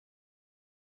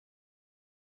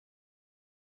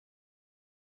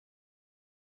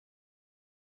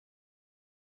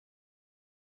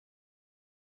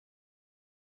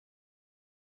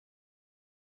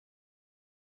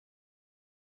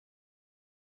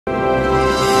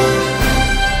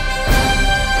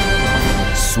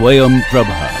Swayam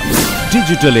Prabha.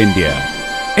 Digital India.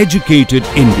 Educated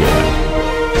India.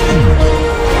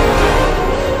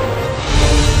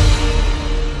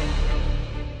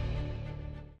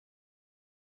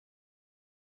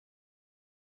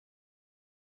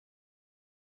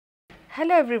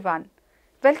 Hello everyone,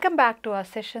 welcome back to our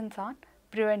sessions on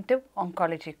Preventive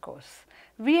Oncology course.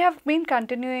 We have been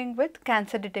continuing with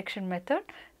cancer detection method.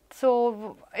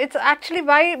 So, it's actually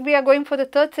why we are going for the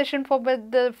third session for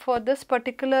this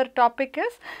particular topic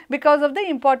is because of the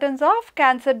importance of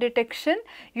cancer detection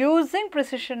using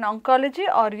precision oncology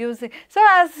or using. So,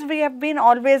 as we have been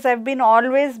always, I've been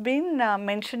always been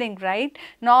mentioning, right,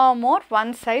 no more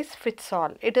one size fits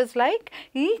all. It is like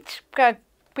each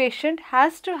patient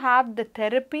has to have the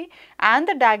therapy and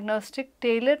the diagnostic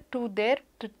tailored to their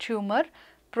tumor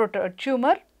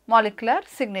molecular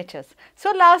signatures.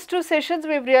 So, last two sessions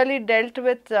we have really dealt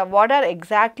with what are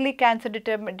exactly cancer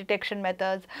detection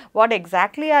methods, what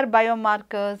exactly are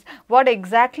biomarkers, what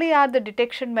exactly are the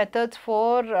detection methods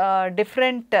for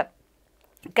different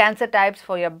cancer types,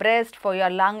 for your breast, for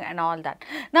your lung and all that.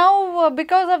 Now,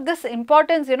 because of this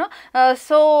importance,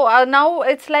 now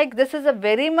it's like this is a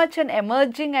very much an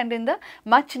emerging and in the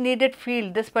much needed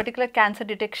field, this particular cancer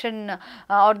detection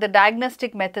or the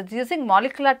diagnostic methods using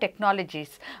molecular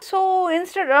technologies. So,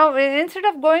 instead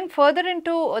of going further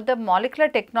into the molecular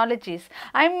technologies,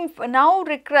 I am now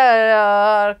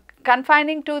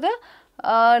confining to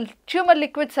the tumor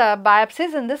liquids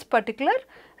biopsies in this particular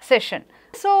session.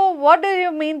 So, what do you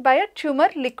mean by a tumor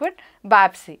liquid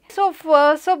biopsy? So,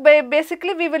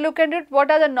 basically we will look at it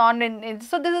what are the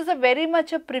so this is a very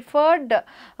much a preferred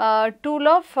tool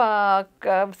of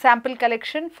sample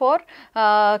collection for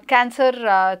cancer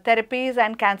therapies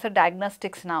and cancer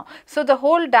diagnostics now. So, the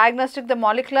whole diagnostic, the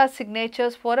molecular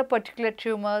signatures for a particular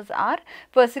tumors are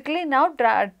basically now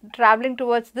traveling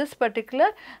towards this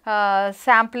particular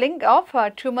sampling of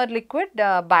tumor liquid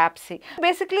biopsy.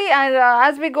 Basically,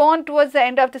 as we go on towards the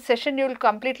end of the session, you will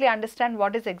completely understand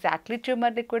what is exactly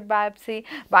tumor liquid biopsy,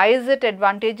 why is it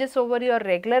advantageous over your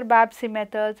regular biopsy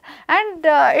methods, and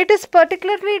it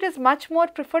is much more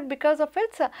preferred because of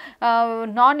its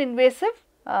non-invasive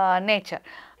nature.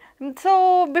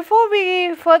 So, before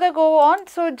we further go on,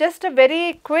 so just a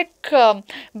very quick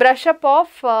brush up of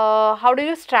how do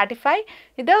you stratify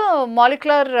the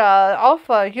molecular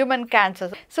of human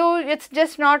cancers. So, it is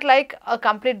just not like a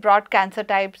complete broad cancer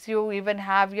types, you even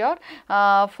have your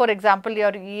for example, your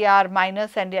ER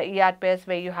minus and your ER pairs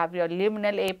where you have your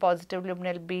luminal A positive,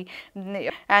 luminal B,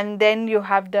 and then you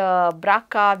have the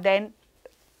BRCA, then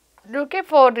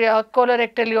for your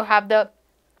colorectal you have the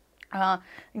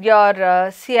your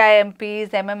CIMPs,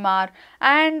 MMR,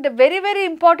 and very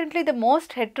importantly the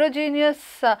most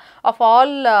heterogeneous of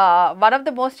all, one of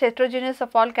the most heterogeneous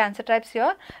of all cancer types,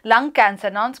 your lung cancer,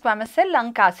 non-squamous cell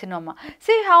lung carcinoma.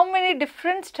 See how many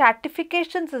different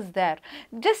stratifications is there.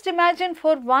 Just imagine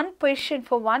for one patient,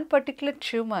 for one particular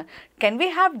tumor, can we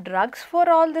have drugs for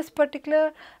all this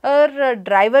particular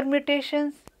driver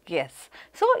mutations? Yes.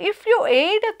 So, if you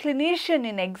aid a clinician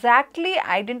in exactly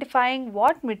identifying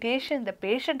what mutation the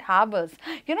patient harbors,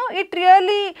 it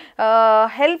really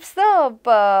helps the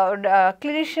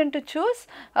clinician to choose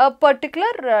a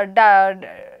particular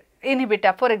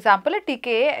inhibitor, for example, a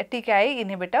TKI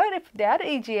inhibitor if they are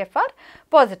EGFR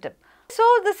positive. So,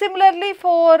 similarly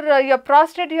for your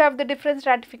prostate you have the different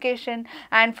stratification,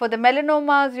 and for the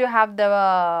melanomas you have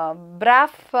the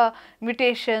BRAF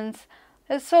mutations.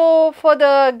 So, for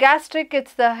the gastric it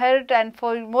is the HERT, and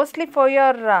for mostly for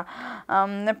your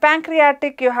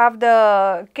pancreatic you have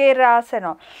the KRAS and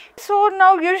all. So,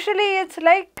 now usually it is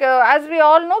like as we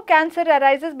all know, cancer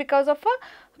arises because of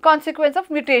a consequence of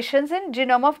mutations in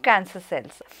genome of cancer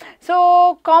cells.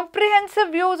 So,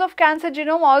 comprehensive views of cancer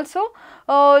genome also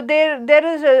there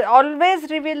is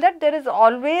always revealed that there is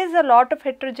always a lot of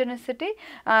heterogeneity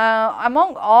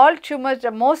among all tumors,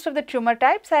 most of the tumor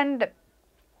types, and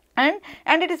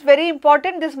it is very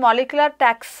important, this molecular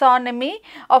taxonomy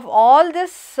of all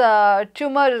this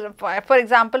tumor, for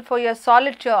example, for your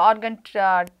solid organ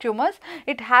tumors,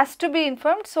 it has to be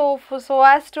informed so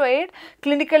as to aid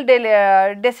clinical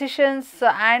decisions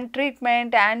and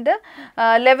treatment and the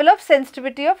level of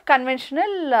sensitivity of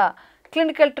conventional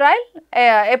clinical trial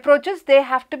approaches, they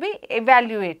have to be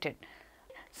evaluated.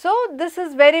 So, this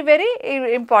is very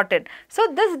important. So,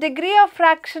 this degree of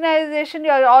fractionalization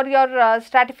or your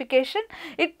stratification,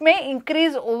 it may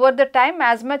increase over the time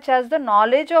as much as the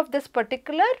knowledge of this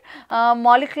particular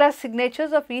molecular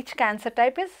signatures of each cancer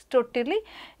type is totally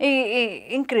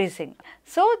increasing.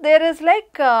 So, there is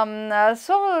like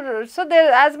so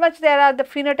there as much there are the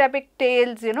phenotypic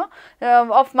tails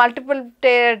of multiple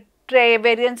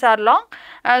variants are long.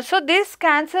 So these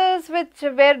cancers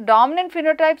where dominant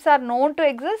phenotypes are known to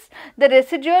exist, the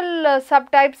residual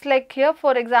subtypes like here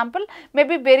for example may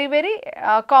be very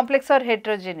complex or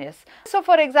heterogeneous. So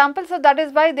for example, so that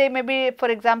is why they may be, for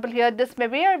example here this may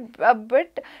be a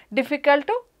bit difficult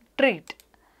to treat.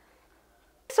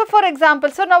 So for example,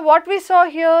 so now what we saw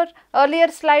here earlier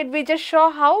slide, we just show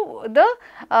how the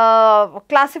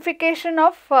classification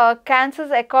of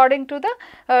cancers according to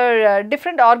the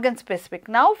different organ specific.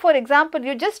 Now for example,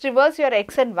 you just reverse your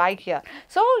X and Y here.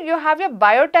 So you have your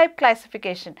biotype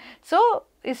classification. So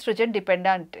estrogen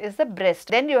dependent is the breast,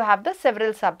 then you have the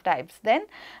several subtypes, then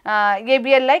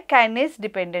ABL like kinase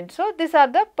dependent. So these are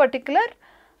the particular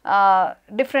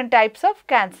different types of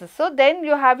cancers. So then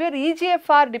you have your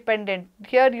EGFR dependent,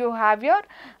 here you have your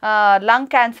lung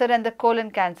cancer and the colon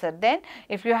cancer. Then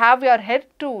if you have your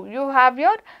HER2, you have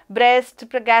your breast,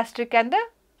 gastric and the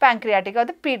pancreatic or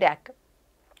the PDAC.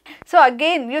 So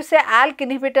again you say ALK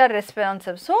inhibitor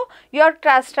responsive. So you are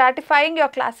stratifying, you are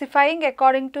classifying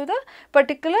according to the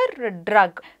particular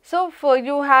drug. So for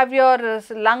you have your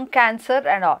lung cancer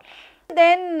and all.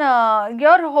 Then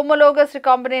your homologous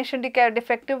recombination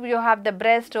defective, you have the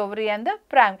breast, ovary and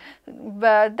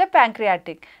the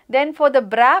pancreatic. Then for the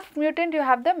BRAF mutant, you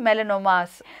have the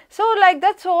melanomas. So like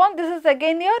that, so on. This is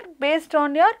again your based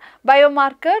on your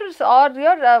biomarkers or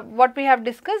your what we have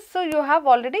discussed. So you have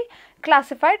already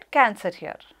classified cancer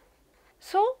here.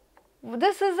 So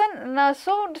this is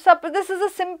this is a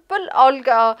simple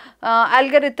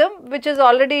algorithm which is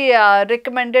already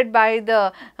recommended by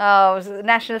the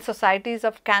National Societies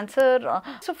of Cancer.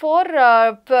 So for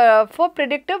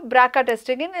predictive BRCA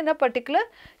testing in a particular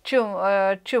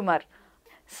tumor.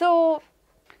 So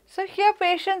here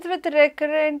patients with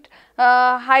recurrent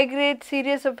high grade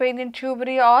serous ovarian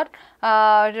tuberosity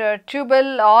or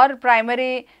tubal or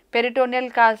primary peritoneal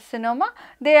carcinoma,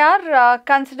 they are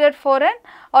considered for an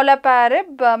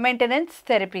olaparib maintenance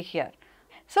therapy here.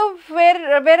 So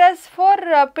whereas for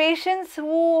patients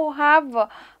who have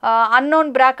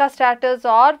unknown BRCA status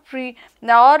or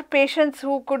patients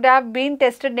who could have been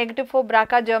tested negative for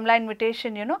BRCA germline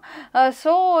mutation, you know,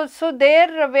 so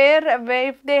there where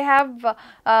if they have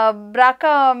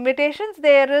BRCA mutations,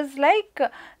 there is like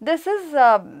this is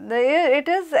it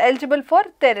is eligible for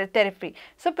therapy.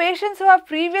 So patients who have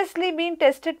previously been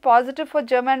tested positive for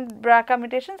german BRCA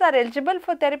mutations are eligible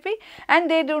for therapy and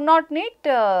they do not need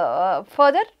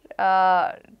further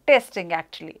testing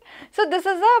actually. So this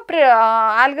is a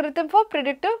algorithm for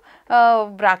predictive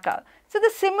BRCA. So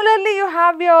similarly you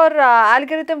have your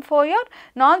algorithm for your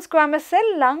non-squamous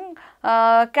cell lung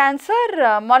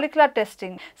cancer molecular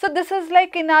testing. So this is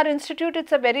like in our institute,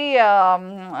 it's a very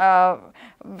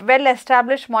well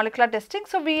established molecular testing.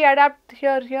 So we adapt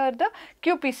here the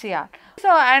qPCR. So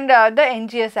and the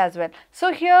NGS as well.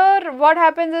 So here what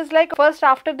happens is like first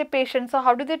after the patient, so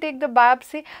how do they take the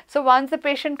biopsy? So once the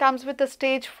patient comes with a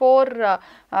stage 4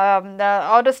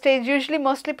 or a stage, usually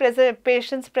mostly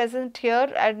patients present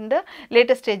here and the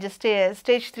later stages,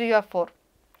 stage 3 or 4.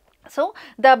 So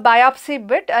the biopsy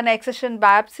bit, an excision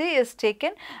biopsy is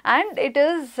taken and it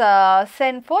is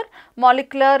sent for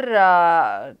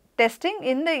molecular testing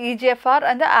in the EGFR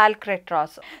and the ALK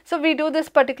retros. So we do this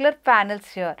particular panels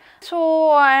here.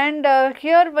 So and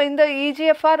here in the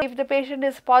EGFR, if the patient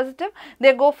is positive,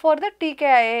 they go for the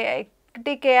TKI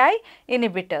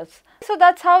inhibitors. So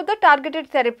that's how the targeted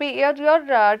therapy here your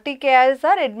TKIs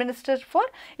are administered for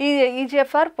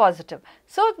EGFR positive.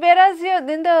 So whereas here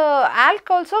in the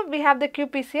ALK also we have the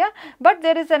qPCR, but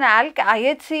there is an ALK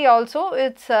IHC also,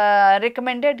 it's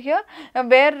recommended here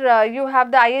where you have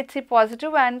the IHC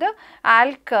positive and the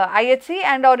ALK IHC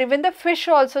and or even the FISH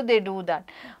also they do that.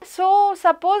 So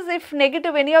suppose if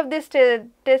negative, any of these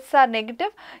tests are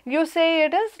negative, you say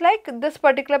it is like this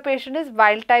particular patient is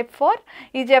wild type for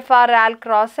EGFR, ALK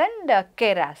cross and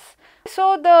KRAS.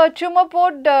 So the tumor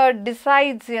board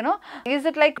decides, you know, is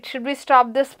it like should we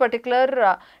stop this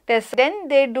particular test? Then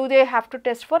they have to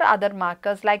test for other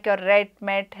markers like your RET,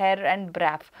 MET, HER and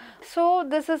BRAF. So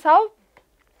this is how.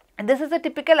 This is a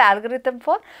typical algorithm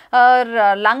for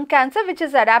lung cancer which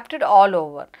is adapted all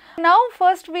over. Now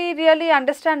first we really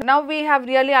understand, now we have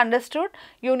really understood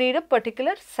you need a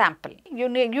particular sample.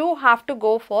 You have to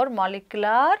go for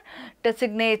molecular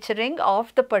signaturing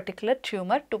of the particular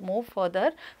tumor to move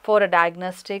further for a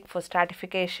diagnostic, for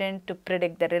stratification, to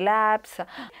predict the relapse.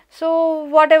 So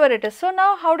whatever it is. So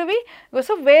now how do we go?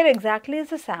 So where exactly is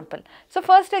the sample? So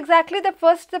first exactly the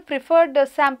preferred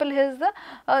sample is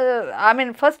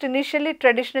the, first initially,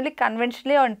 traditionally,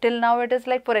 conventionally, until now it is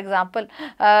like, for example,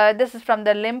 this is from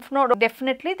the lymph node,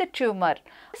 definitely the tumor.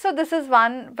 So this is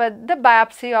one, but the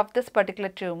biopsy of this particular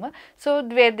tumor. So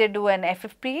where they do an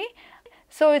FFPE.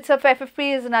 So it's a FFP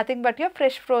is nothing but your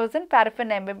fresh frozen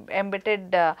paraffin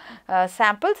embedded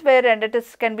samples, where and it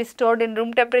is can be stored in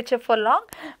room temperature for long.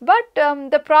 But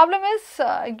the problem is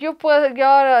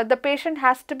the patient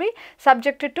has to be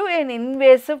subjected to an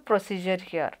invasive procedure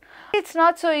here. It's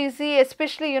not so easy,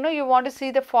 especially you want to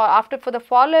see the for the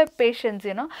follow-up patients,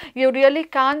 you really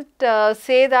can't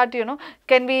say that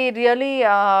can we really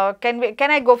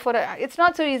can I go for it's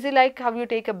not so easy like how you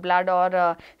take a blood or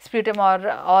a sputum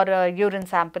or a urine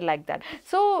sample like that.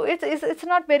 So it's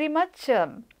not very much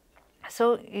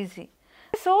so easy.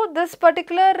 So this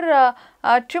particular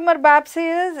tumor biopsy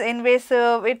is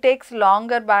invasive, it takes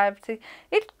longer biopsy.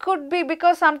 It could be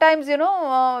because sometimes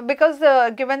because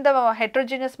given the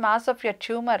heterogeneous mass of your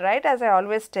tumor, right, as I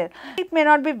always tell, it may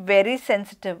not be very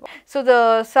sensitive.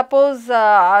 So suppose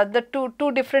the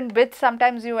two different bits,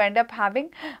 sometimes you end up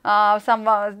having from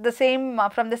the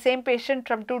same patient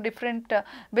from two different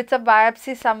bits of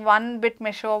biopsy. One bit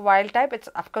may show wild type.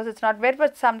 Of course it's not very,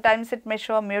 but sometimes it may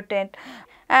show a mutant.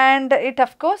 And it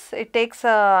of course it takes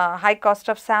a high cost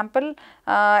of sample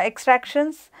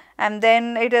extractions, and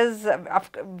then it is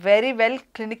very well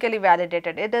clinically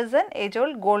validated. It is an age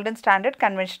old golden standard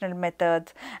conventional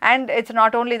methods, and it is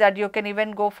not only that, you can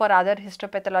even go for other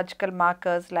histopathological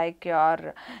markers like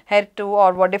your HER2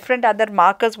 or different other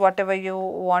markers, whatever you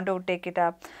want to take it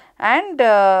up. And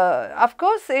of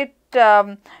course it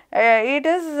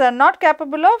is not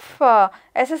capable of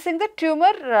assessing the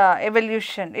tumor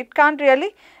evolution. It can't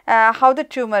really how the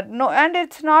tumor, and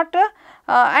it's not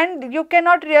and you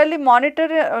cannot really monitor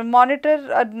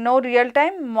no real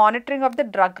time monitoring of the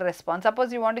drug response.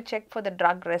 Suppose you want to check for the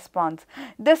drug response,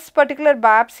 this particular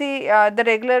biopsy,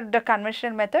 the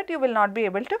conventional method, you will not be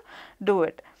able to do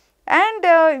it.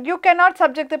 And you cannot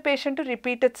subject the patient to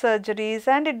repeated surgeries,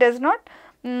 and it does not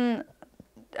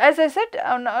as I said,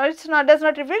 does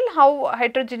not reveal how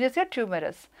heterogeneous your tumor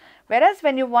is. Whereas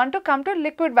when you want to come to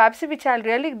liquid biopsy, which I will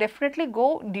really definitely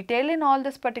go detail in all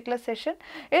this particular session,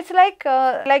 it's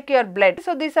like your blood.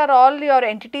 So these are all your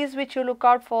entities which you look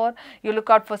out for. You look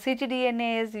out for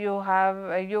ctDNAs, you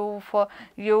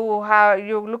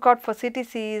look out for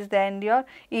CTCs, then your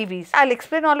EVs. I'll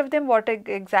explain all of them what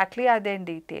exactly are they in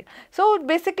detail. So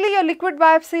basically your liquid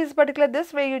biopsy is particular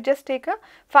this, where you just take a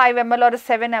 5 ml or a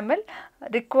 7 ml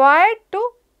required to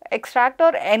extract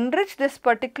or enrich this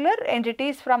particular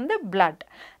entities from the blood,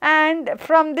 and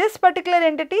from this particular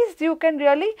entities you can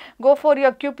really go for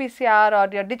your qPCR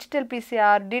or your digital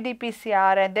PCR,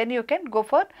 ddPCR, and then you can go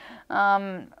for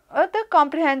the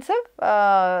comprehensive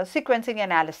sequencing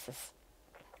analysis.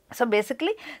 So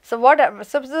basically, so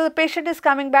the patient is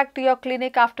coming back to your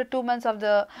clinic after 2 months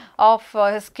of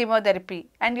his chemotherapy,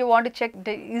 and you want to check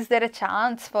is there a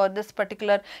chance for this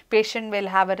particular patient will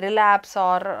have a relapse,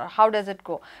 or how does it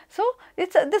go. So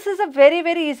this is a very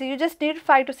easy. You just need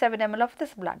 5 to 7 ml of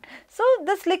this blood. So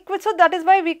this liquid, so that is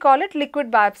why we call it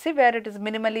liquid biopsy, where it is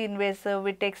minimally invasive,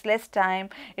 it takes less time,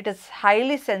 it is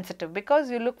highly sensitive, because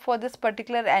you look for this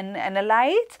particular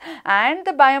analytes and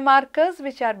the biomarkers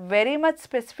which are very much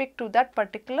specific to that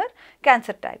particular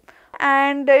cancer type.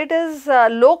 And it is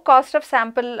low cost of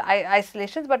sample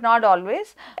isolations, but not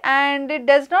always, and it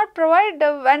does not provide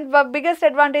and the biggest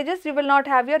advantage is you will not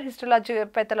have your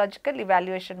pathological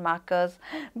evaluation markers,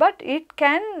 but it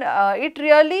can it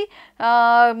really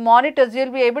monitors, you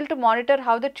will be able to monitor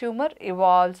how the tumor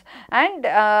evolves, and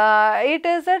it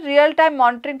is a real time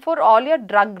monitoring for all your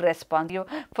drug response.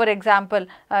 For example,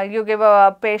 you give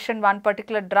a patient one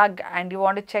particular drug and you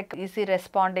want to check is he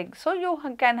responding, so you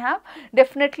can have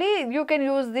definitely you can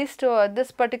use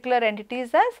this particular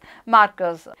entities as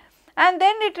markers. And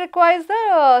then it requires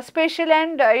the spatial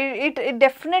and it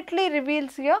definitely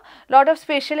reveals a lot of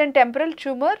spatial and temporal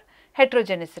tumor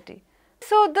heterogeneity.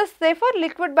 So therefore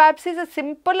liquid biopsy is a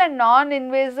simple and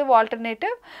non-invasive alternative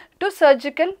to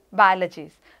surgical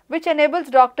biologies, which enables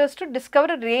doctors to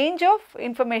discover a range of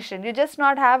information. You just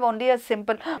not have only a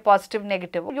simple positive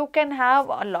negative. You can have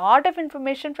a lot of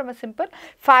information from a simple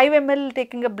 5 ml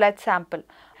taking a blood sample.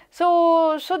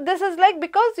 So this is like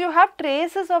because you have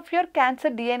traces of your cancer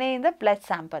DNA in the blood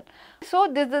sample. So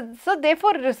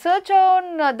therefore research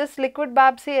on this liquid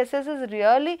biopsy SS is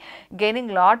really gaining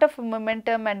lot of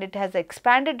momentum, and it has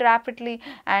expanded rapidly,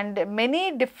 and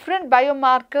many different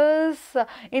biomarkers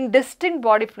in distinct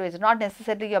body fluids, not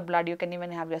necessarily your blood, you can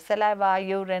even have your saliva,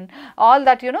 urine, all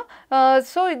that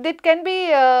so it can be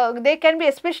they can be,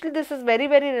 especially this is very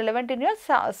relevant in your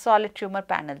solid tumor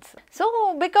panels.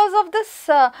 So because of this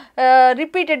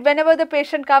repeated whenever the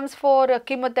patient comes for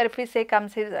chemotherapy, say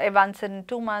comes once in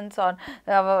 2 months or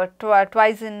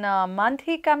twice in a month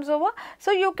he comes over.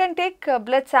 So, you can take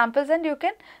blood samples and you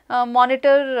can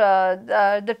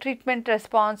monitor the treatment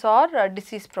response or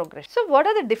disease progression. So, what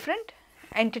are the different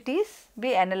entities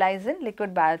we analyze in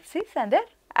liquid biopsies and their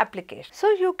application?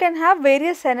 So, you can have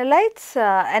various analytes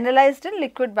analyzed in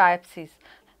liquid biopsies.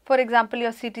 For example,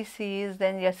 your CTCs,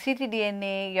 then your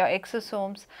ctDNA, your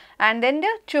exosomes, and then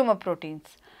your tumor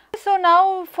proteins. So,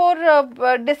 now for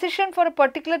decision for a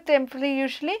particular therapy,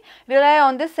 usually rely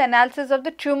on this analysis of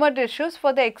the tumor tissues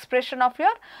for the expression of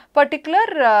your particular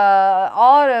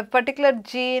or a particular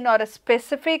gene or a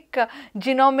specific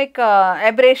genomic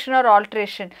aberration or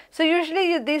alteration. So,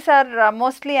 usually these are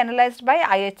mostly analyzed by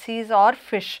IHCs or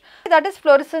FISH, that is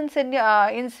fluorescence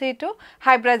in situ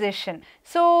hybridization.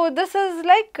 So, this is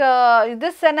like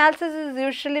this analysis is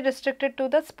usually restricted to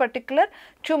this particular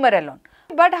tumor alone.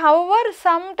 But however,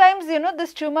 sometimes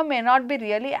this tumor may not be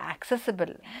really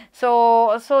accessible.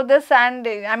 So this, and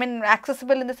I mean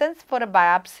accessible in the sense for a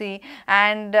biopsy,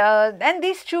 and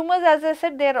these tumors, as I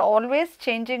said, they are always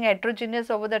changing, heterogeneous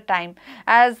over the time.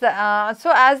 As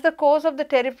so as the course of the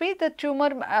therapy, the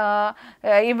tumor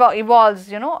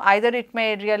evolves. Either it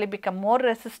may really become more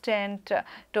resistant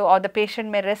to, or the patient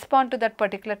may respond to that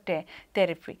particular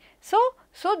therapy. So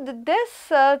this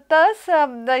thus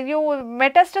the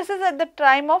metastasis at the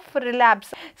time of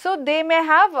relapse. So, they may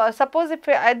have suppose if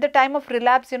at the time of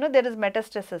relapse there is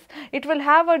metastasis, it will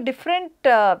have a different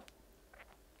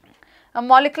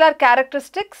molecular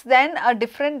characteristics than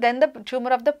the tumor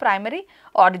of the primary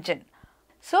origin.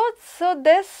 So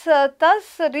this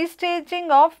thus restaging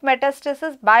of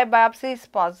metastasis by biopsy is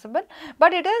possible,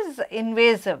 but it is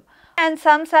invasive. And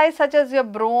some size such as your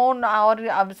bone or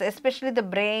especially the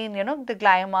brain, the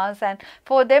gliomas, and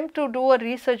for them to do a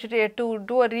resurgery, to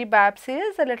do a rebiopsy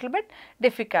is a little bit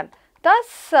difficult.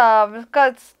 Thus,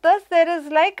 thus there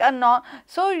is like a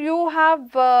so you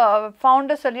have found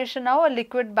a solution now, a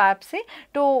liquid biopsy,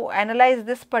 to analyze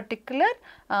this particular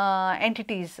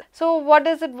entities. So, what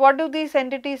is it? What do these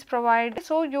entities provide?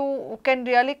 So, you can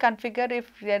really configure if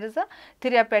there is a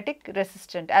therapeutic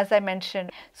resistant, as I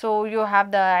mentioned. So, you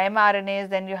have the mRNAs,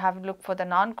 then you have to look for the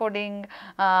non-coding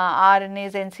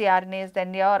RNAs, ncRNAs,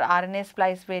 then your RNA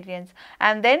splice variants,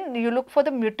 and then you look for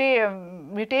the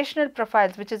mutational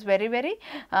profiles, which is very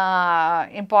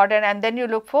important, and then you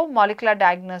look for molecular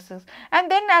diagnosis,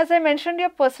 and then as I mentioned, your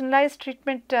personalized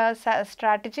treatment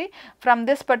strategy from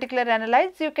this particular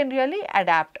analyze you can really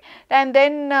adapt, and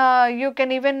then you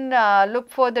can even look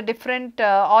for the different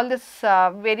all this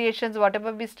variations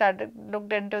whatever we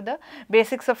looked into the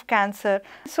basics of cancer.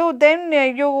 So, then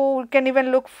you can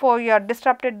even look for your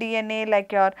disrupted DNA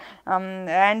like your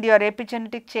and your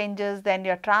epigenetic changes, then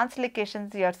your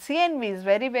translocations, your CNVs,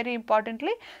 very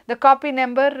importantly the copy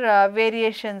number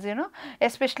variations,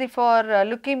 especially for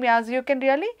leukemias, you can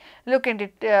really look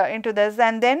into this,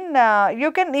 and then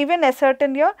you can even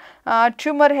ascertain your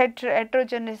tumor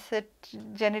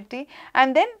heterogeneity,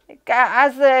 and then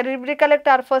as recollect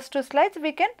our first two slides,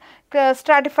 we can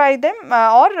stratify them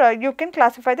or you can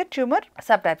classify the tumor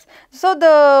subtypes. So,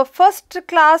 the first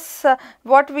class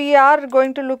what we are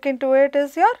going to look into it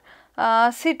is your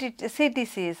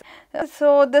CTCs.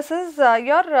 So, this is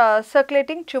your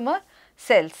circulating tumor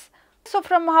cells. So,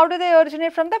 from how do they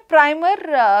originate? From the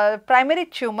primary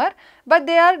tumor, but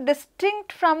they are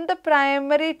distinct from the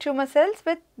primary tumor cells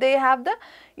with they have the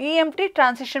EMT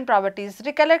transition properties.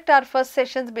 Recollect our first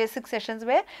sessions, basic sessions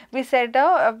where we said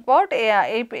about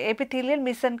epithelial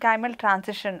mesenchymal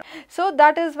transition. So,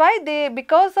 that is why they,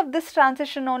 because of this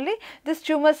transition only, these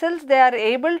tumor cells, they are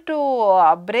able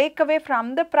to break away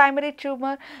from the primary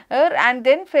tumor and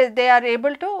then they are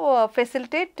able to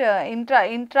facilitate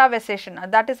intravasation.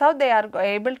 That is how they are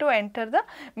able to enter the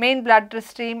main blood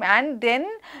stream, and then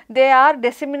they are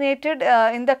disseminated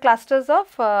in the clusters of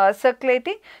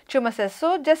circulating tumor cells.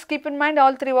 So, just keep in mind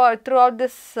all throughout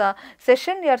this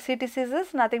session, your CTCs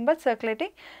is nothing but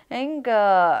circulating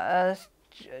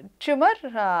tumor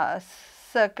cells,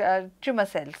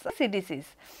 CTCs.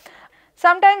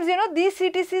 Sometimes these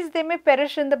CTCs, they may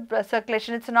perish in the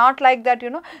circulation. It is not like that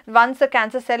once the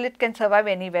cancer cell, it can survive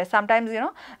anywhere. Sometimes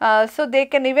so they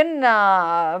can even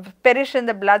perish in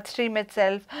the bloodstream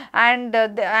itself, and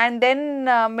then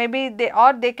maybe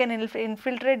they can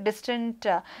infiltrate distant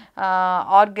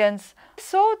organs.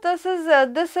 So, this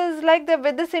is like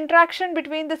this interaction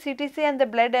between the CTC and the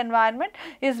blood environment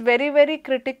is very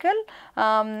critical.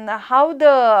 How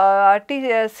the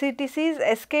CTCs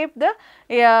escape the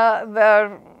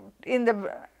in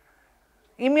the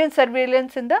immune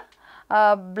surveillance in the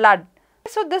blood.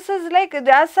 So this is like,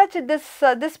 as such,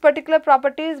 this particular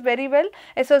property is very well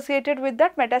associated with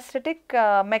that metastatic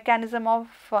mechanism of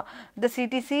the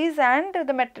CTCs and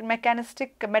the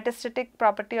metastatic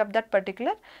property of that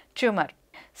particular tumor.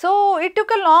 So it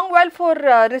took a long while for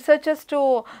researchers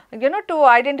to to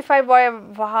identify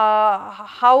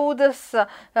how this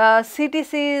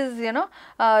CTCs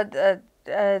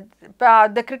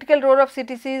the critical role of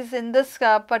CTCs in this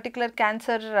particular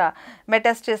cancer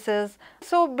metastasis.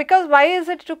 So because why is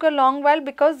it took a long while?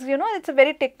 Because it's a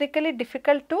very technically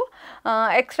difficult to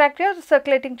extract your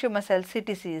circulating tumor cells,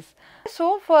 CTCs.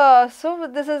 So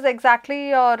this is exactly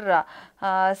your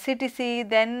CTC,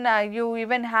 then you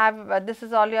even have this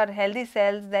is all your healthy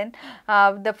cells, then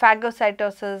the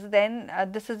phagocytosis, then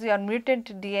this is your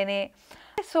mutant DNA.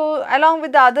 So along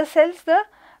with the other cells, the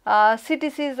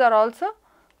CTCs are also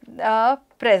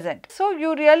present. So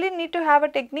you really need to have a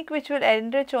technique which will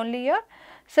enrich only your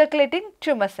circulating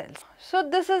tumor cells. So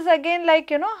this is again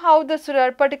like how this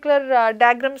particular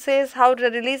diagram says how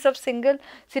the release of single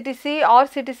CTC or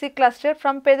CTC cluster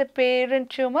from the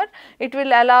parent tumor, it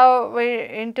will allow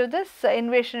into this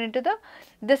invasion into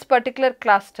this particular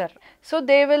cluster. So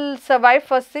they will survive.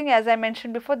 First thing, as I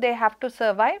mentioned before, they have to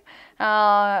survive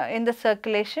in the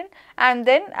circulation, and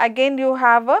then again you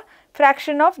have a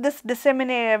fraction of this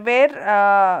disseminate where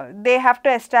they have to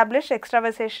establish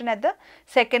extravasation at the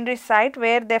secondary site,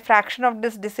 where the fraction of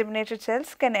this disseminated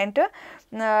cells can enter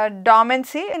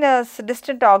dormancy in a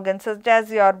distant organ such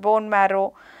as your bone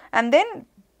marrow, and then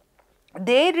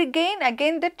they regain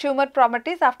again the tumor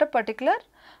properties after particular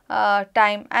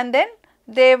time, and then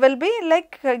they will be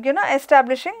like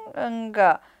establishing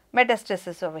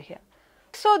metastasis over here.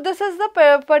 So this is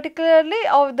the particularly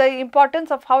of the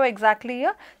importance of how exactly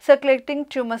your circulating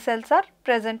tumor cells are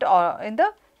present in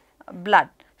the blood.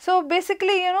 So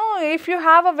basically, if you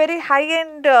have a very high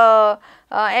end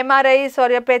MRIs or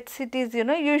your PET CTs,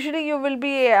 usually you will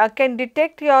be can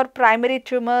detect your primary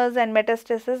tumors and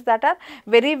metastasis that are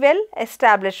very well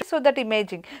established. So that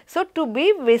imaging. So to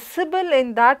be visible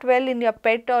in that well in your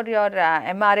PET or your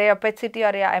MRI or PET CT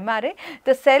or your MRI,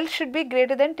 the cell should be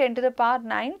greater than 10 to the power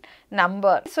 9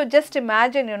 number. So just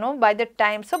imagine, by the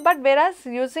time. So but whereas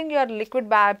using your liquid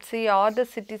biopsy or the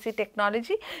CTC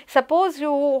technology, suppose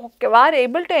you are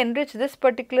able to enrich this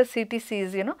particular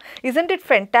CTCs, isn't it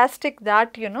fantastic that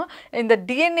in the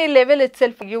DNA level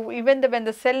itself, even when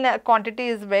the cell quantity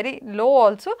is very low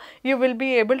also, you will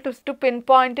be able to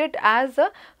pinpoint it as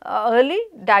a early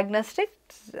diagnostic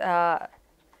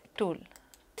tool.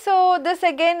 So this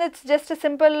again, it's just a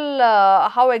simple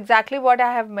how exactly what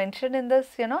I have mentioned in this,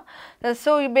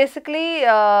 So basically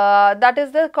that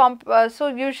is the so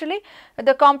usually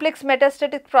the complex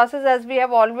metastatic process, as we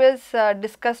have always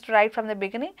discussed right from the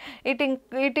beginning, it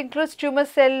includes tumor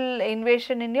cell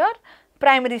invasion in your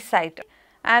primary site,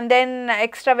 and then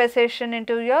extravasation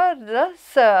into your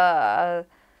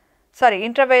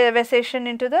intravasation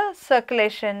into the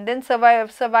circulation, then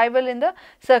survival in the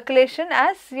circulation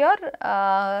as your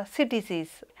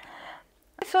CTCs.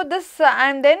 So this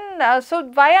and then so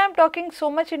why I am talking so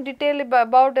much in detail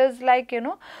about is like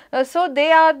so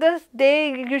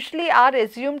they usually are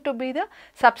assumed to be the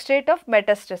substrate of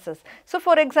metastasis. So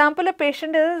for example, a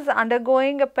patient is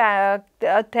undergoing a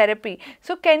therapy.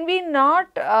 So can we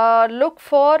not look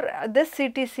for this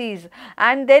CTCs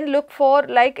and then look for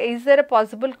like, is there a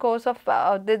possible cause of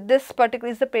this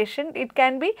particular, is the patient, it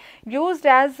can be used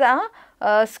as a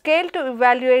scale to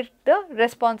evaluate the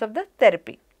response of the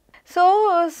therapy.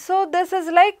 So this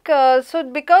is like, so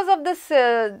because of this,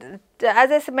 as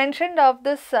I mentioned, of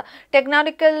this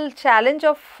technological challenge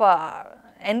of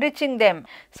enriching them.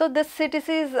 So this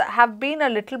CTCs have been a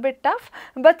little bit tough,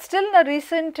 but still the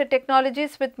recent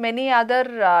technologies with many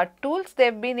other tools, they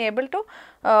have been able to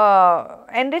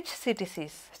enrich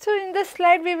CTCs. So in this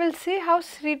slide we will see how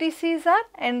CTCs are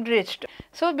enriched.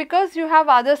 So because you have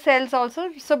other cells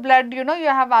also, so blood, you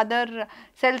have other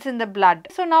cells in the blood.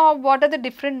 So now what are the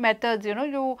different methods,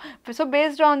 so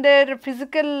based on their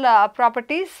physical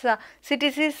properties,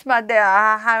 CTCs,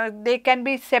 they can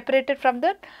be separated from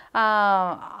the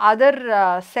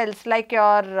other cells like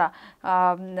your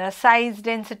size,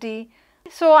 density.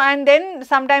 So and then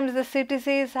sometimes the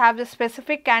CTCs have the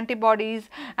specific antibodies,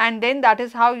 and then that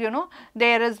is how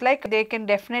there is like they can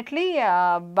definitely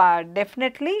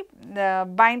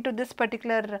bind to this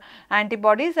particular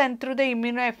antibodies, and through the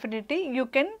immunoaffinity you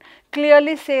can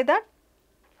clearly say that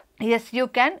yes, you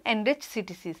can enrich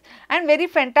CTCs. And very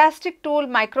fantastic tool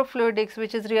microfluidics,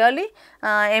 which is really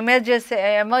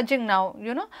emerging now,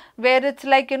 you know, where it's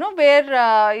like, you know,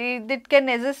 where it can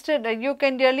assist, you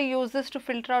can really use this to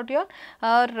filter out your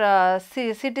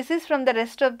CTCs from the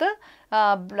rest of the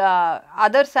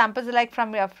other samples, like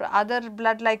from your other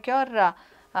blood, like your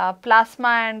plasma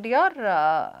and your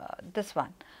this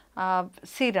one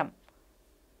serum.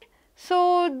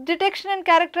 So, detection and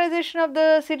characterization of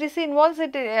the CTC involves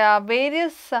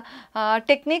various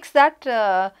techniques that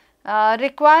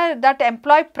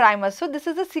employ primers. So, this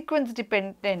is a sequence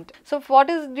dependent. So, what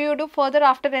do you do further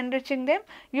after enriching them?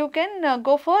 You can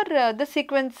go for the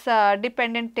sequence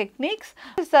dependent techniques,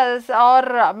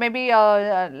 or maybe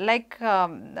like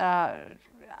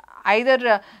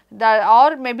either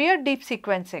or maybe a deep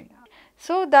sequencing.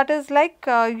 So, that is like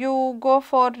you go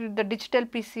for the digital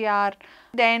PCR,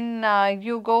 then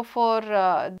you go for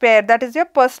pair, that is your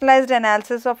personalized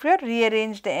analysis of your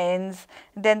rearranged ends,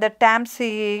 then the TAM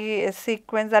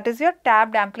sequence, that is your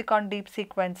tabbed amplicon deep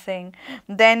sequencing,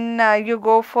 then you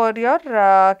go for your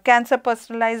cancer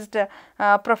personalized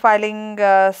profiling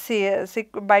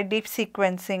by deep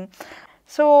sequencing.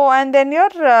 So, and then your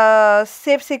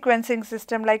safe sequencing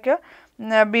system like your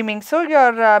beaming. So,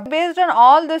 your based on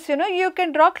all this, you know, you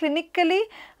can draw clinically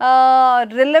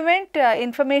relevant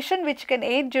information which can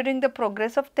aid during the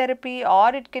progress of therapy,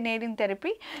 or it can aid in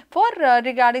therapy for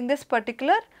regarding this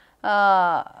particular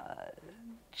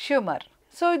tumor.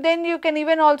 So, then you can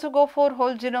even also go for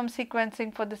whole genome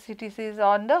sequencing for the CTCs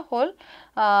on the whole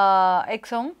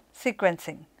exome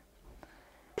sequencing.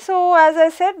 So, as I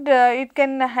said, it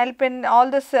can help in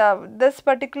all this, this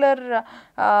particular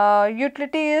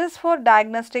utility is for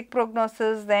diagnostic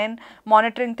prognosis, then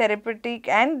monitoring therapeutic,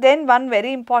 and then one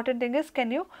very important thing is, can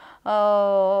you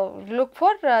look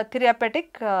for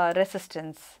therapeutic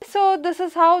resistance. So, this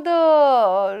is how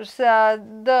that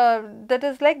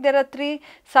is like there are three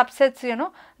subsets, you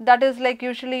know, that is like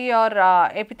usually your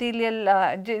epithelial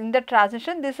in the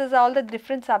transition. This is all the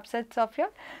different subsets of your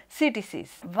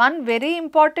CTCs. One very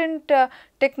important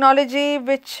technology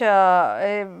which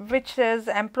is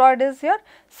employed is your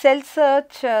cell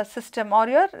search system, or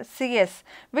your CS,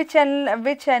 which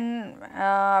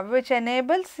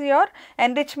enables your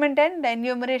enrichment and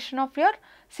enumeration of your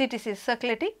CTCs,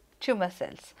 circulating tumor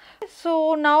cells.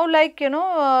 So, now like, you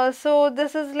know, so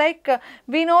this is like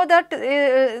we know that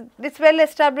it is well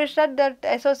established that the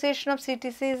association of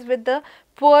CTCs with the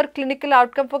poor clinical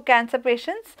outcome for cancer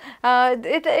patients,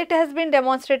 it has been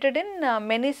demonstrated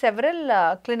in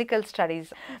several clinical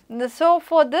studies. So,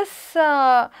 for this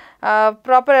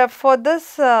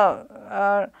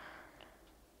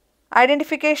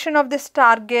identification of these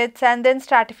targets and then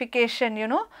stratification, you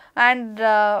know, and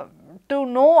to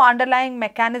know underlying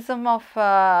mechanism of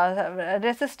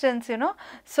resistance, you know.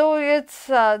 So, it's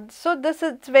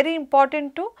it's very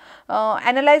important to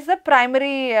analyze the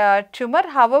primary tumor.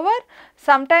 However,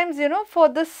 sometimes, you know, for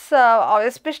this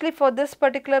especially for this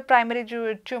particular primary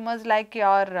tumors like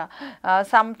your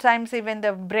sometimes even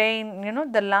the brain, you know,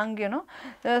 the lung, you know,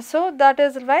 so that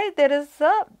is why there is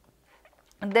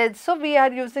so we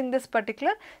are using this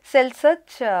particular cell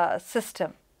search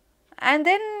system. And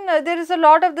then there is a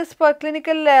lot of this for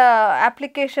clinical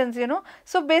applications, you know.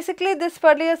 So, basically this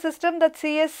particular system, that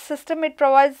CS system, it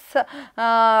provides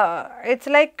it's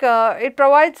like it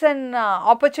provides an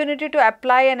opportunity to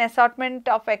apply an assortment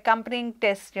of accompanying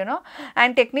tests, you know,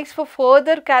 and techniques for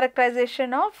further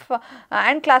characterization of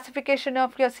and classification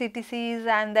of your CTCs,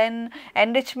 and then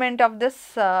enrichment of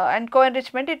this and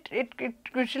co-enrichment. It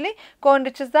usually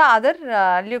co-enriches the other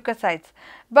leukocytes.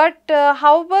 But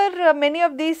however, many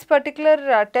of these particular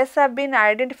tests have been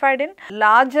identified in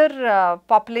larger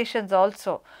populations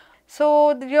also.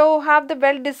 So, you have the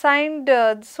well designed,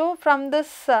 so from this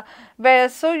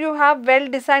so you have well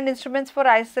designed instruments for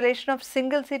isolation of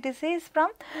single CTCs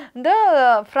from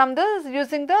the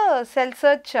using the cell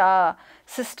search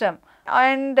system.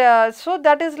 And so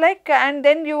that is like, and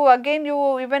then you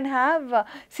even have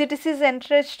CTCs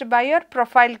enriched by your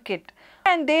profile kit,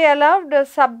 and they allow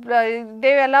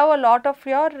a lot of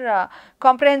your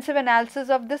comprehensive analysis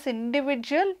of this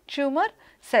individual tumor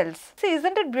cells. See,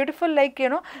 isn't it beautiful? Like, you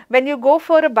know, when you go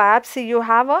for a biopsy, you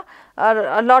have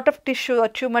a lot of tissue or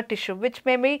tumor tissue, which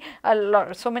may be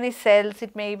so many cells.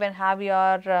 It may even have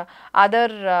your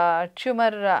other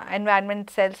tumor environment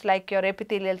cells like your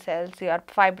epithelial cells, your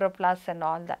fibroblasts and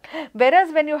all that.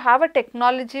 Whereas when you have a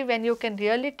technology, when you can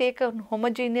really take a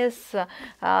homogeneous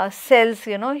cells,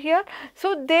 you know, here,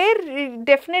 so there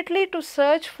definitely to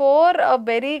search for a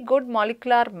very good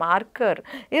molecular marker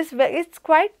is it's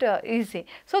quite easy.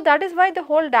 So that is why the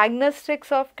whole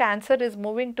diagnostics of cancer is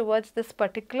moving towards this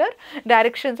particular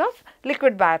directions of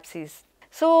liquid biopsies.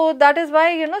 So that is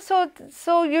why, you know,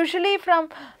 so usually from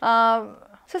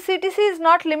so CTC is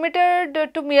not limited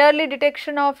to merely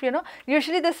detection of, you know,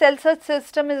 usually the cell search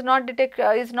system is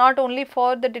not only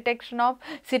for the detection of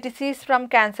CTCs from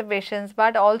cancer patients,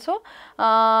 but also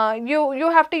you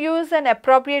have to use an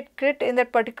appropriate kit in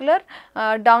that particular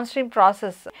downstream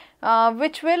process,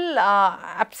 which will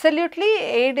absolutely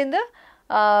aid in the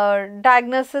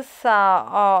diagnosis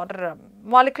or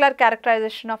molecular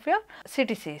characterization of your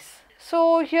CTCs.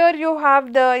 So here you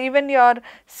have the even your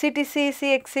CTC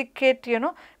CXC kit, you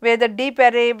know, where the deep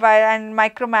array and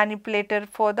micro manipulator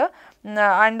for the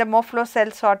and the Morpho cell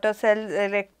sorter, cell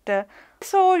erector.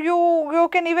 So you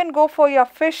can even go for your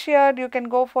FISH here, you can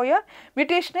go for your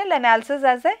mutational analysis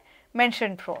as I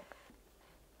mentioned before.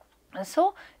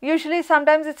 So usually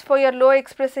sometimes it is for your low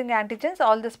expressing antigens,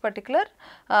 all this particular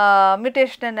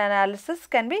mutation analysis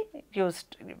can be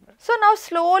used. So now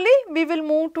slowly we will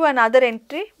move to another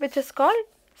entry which is called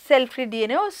cell-free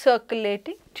DNA or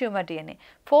circulating tumor DNA.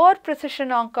 For precision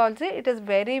oncology, it is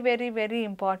very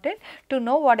important to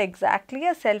know what exactly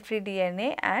a cell-free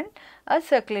DNA and a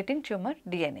circulating tumor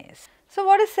DNA is. So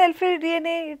what is cell-free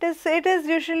DNA? It is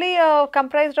usually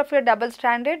comprised of your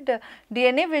double-stranded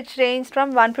DNA, which range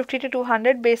from 150 to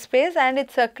 200 base pairs, and it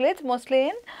circulates mostly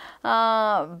in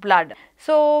blood.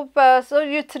 So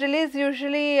its release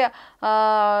usually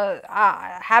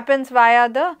happens via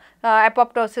the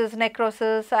apoptosis,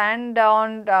 necrosis, and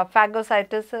on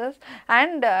phagocytosis,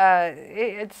 and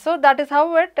so that is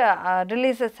how it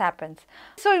releases happens.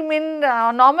 So in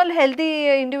normal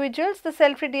healthy individuals, the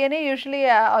cell-free DNA usually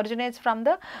originates from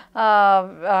the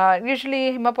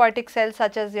usually hematopoietic cells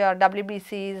such as your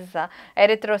WBCs,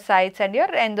 erythrocytes, and your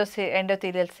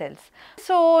endothelial cells.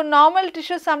 So normal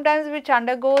tissue sometimes which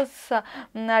undergoes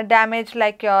damage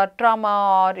like your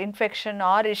trauma or infection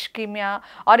or ischemia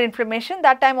or inflammation,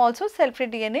 that time also cell-free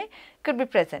DNA could be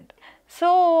present.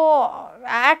 So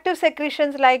active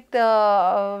secretions like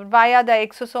the via the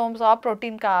exosomes or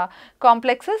protein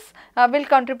complexes will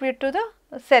contribute to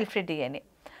the cell-free DNA.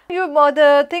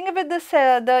 The thing with this,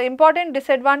 the important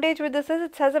disadvantage with this is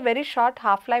it has a very short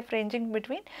half-life ranging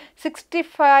between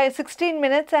 16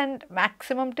 minutes and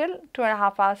maximum till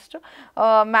 2.5 hours to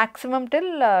maximum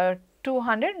till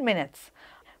 200 minutes.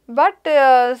 But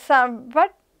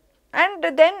and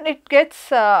then it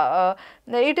gets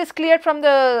it is cleared from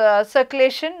the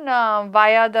circulation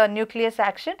via the nucleus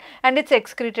action, and it is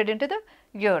excreted into the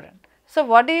urine. So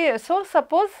so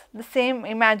suppose the same,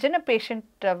 imagine a patient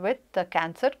with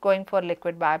cancer going for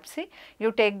liquid biopsy.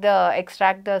 You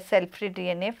extract the cell-free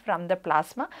DNA from the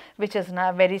plasma, which is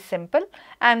now very simple,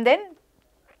 and then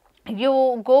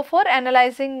you go for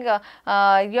analyzing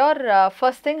your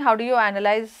first thing, how do you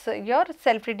analyze your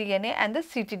cell-free DNA and the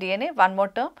ctDNA, one more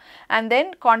term, and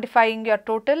then quantifying your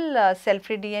total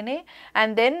cell-free DNA,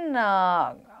 and then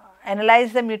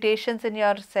analyze the mutations in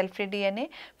your cell-free DNA.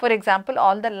 For example,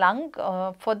 all the lung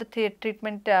for the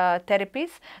treatment therapies,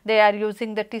 they are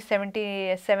using the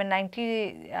T70,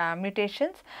 790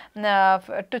 mutations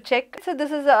to check. So this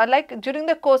is like during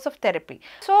the course of therapy.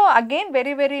 So again,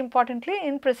 very importantly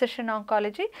in precision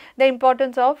oncology, the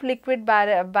importance of liquid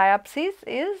biopsies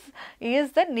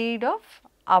is the need of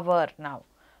hour now.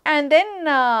 And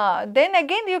then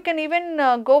again you can even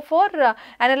go for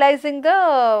analyzing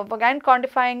the and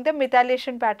quantifying the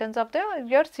methylation patterns of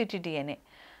your ctDNA.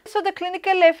 So the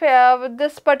clinical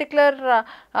this particular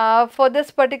for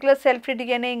this particular cell-free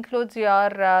DNA includes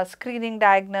your screening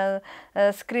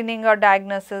or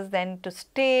diagnosis, then to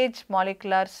stage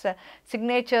molecular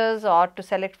signatures or to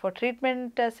select for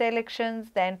treatment selections,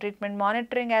 then treatment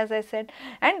monitoring as I said,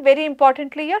 and very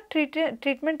importantly your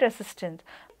treatment resistance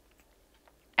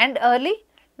and early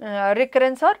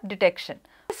recurrence or detection.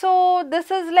 So this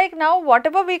is like now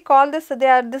whatever we call this,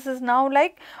 this is now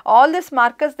like all these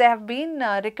markers, they have been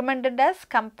recommended as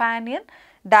companion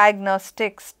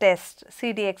diagnostics test.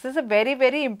 CDX is a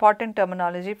very important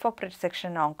terminology for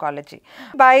precision oncology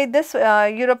by this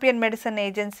European medicine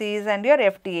agencies and your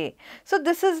FDA. So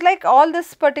this is like all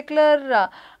this particular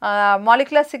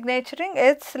molecular signaturing,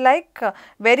 it's like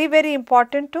very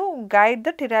important to guide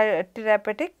the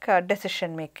therapeutic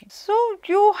decision making. So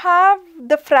you have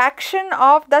the fraction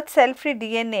of that cell-free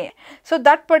DNA. So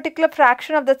that particular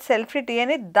fraction of that cell-free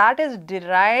DNA that is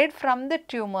derived from the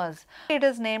tumors. It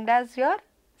is named as your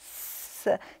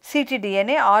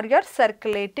ctDNA or your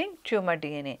circulating tumor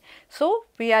DNA. So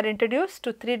we are introduced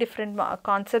to three different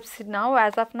concepts now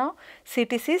as of now: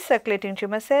 CTC, circulating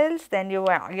tumor cells, then you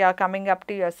are coming up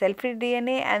to your cell-free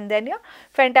DNA, and then your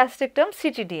fantastic term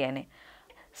ctDNA.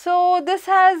 So this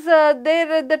has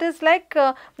that is like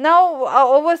now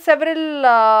over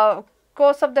several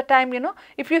course of the time,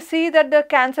 if you see that the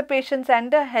cancer patients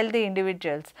and the healthy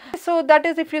individuals. So that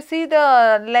is, if you see the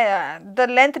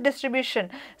length distribution.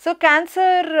 So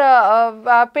cancer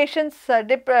patients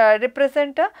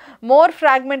represent a more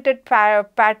fragmented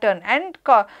pattern and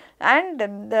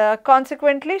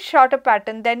consequently shorter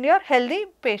pattern than your healthy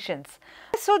patients.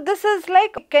 So this is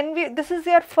like, this is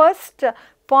your first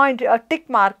point, a tick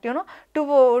mark, to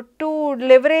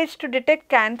leverage to detect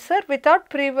cancer without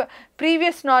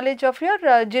previous knowledge of your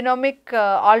genomic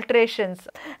alterations.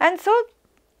 And so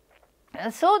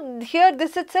here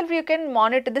this itself you can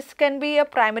monitor, this can be a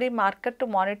primary marker to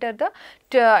monitor the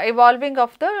evolving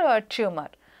of the tumor.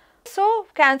 So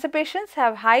cancer patients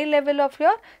have high level of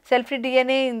your cell-free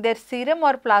DNA in their serum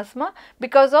or plasma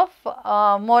because of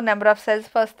more number of cells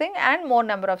first thing, and more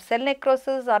number of cell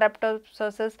necrosis or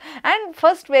apoptosis. And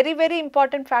first very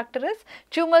important factor is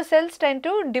tumor cells tend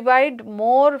to divide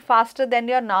more faster than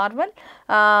your normal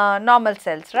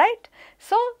cells, right?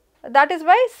 So that is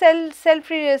why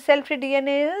cell-free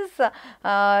DNA is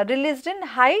released in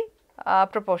high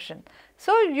proportion.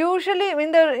 So usually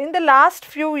in the last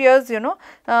few years,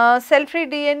 cell-free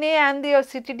DNA and the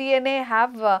ctDNA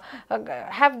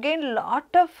have gained lot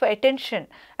of attention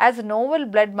as novel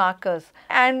blood markers,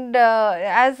 and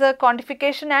as a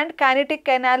quantification and kinetic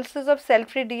analysis of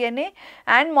cell-free DNA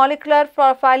and molecular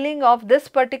profiling of this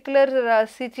particular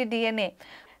ctDNA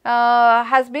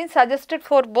has been suggested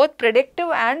for both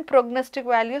predictive and prognostic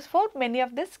values for many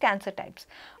of these cancer types.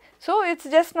 So it's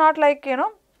just not like,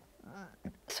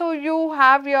 so you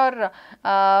have your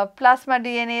plasma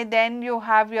DNA, then you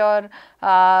have your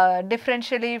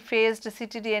differentially phased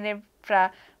ctDNA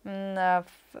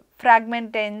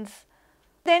fragment ends.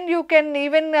 Then you can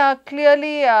even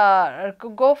clearly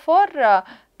go for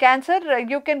cancer.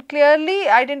 You can clearly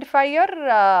identify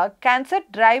your cancer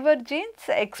driver genes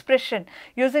expression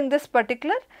using this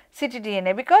particular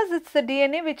ctDNA, because it's the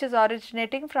DNA which is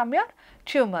originating from your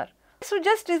tumor. So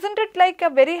just, isn't it like a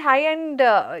very high and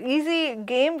easy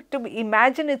game to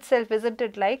imagine itself, isn't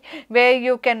it, like where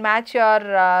you can match your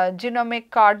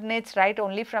genomic coordinates right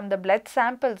only from the blood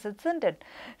samples, isn't it?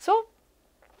 So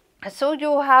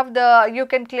you have you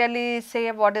can clearly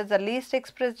say what is the least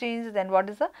expressed genes, then what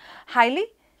is the highly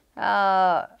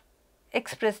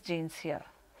expressed genes here.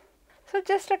 So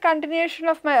just a continuation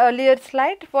of my earlier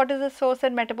slide, what is the source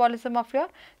and metabolism of your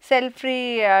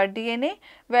cell-free DNA,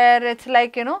 where it's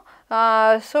like,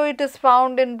 so it is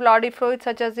found in body fluids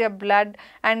such as your blood,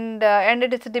 and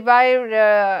it is divided,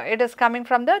 it is coming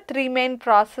from the three main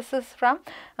processes from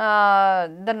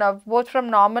both from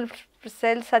normal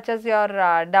cells such as your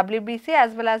WBC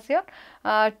as well as your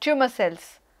tumor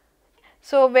cells.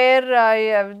 So where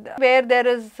there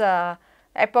is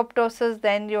apoptosis,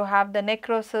 then you have the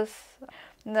necrosis.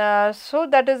 So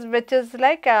that is, which is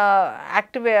like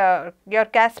active your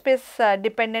caspase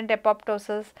dependent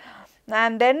apoptosis,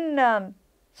 and then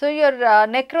so your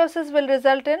necrosis will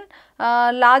result in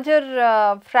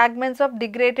larger fragments of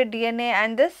degraded DNA,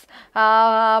 and this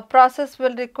process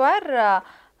will require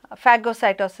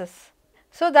phagocytosis.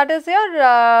 So that is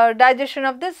your digestion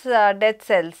of this dead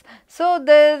cells. So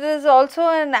there is also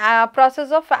an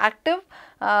process of active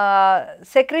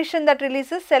secretion that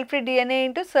releases cell-free DNA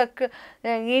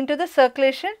into the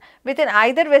circulation within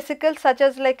either vesicles, such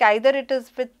as like either it is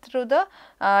through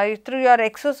your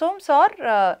exosomes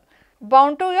or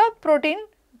bound to your protein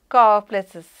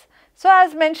complexes. So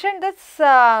as mentioned, this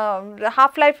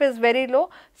half-life is very low,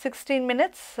 16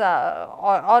 minutes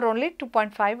or only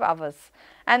 2.5 hours.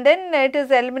 And then it is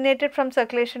eliminated from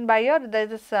circulation by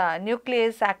this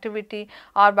nuclease activity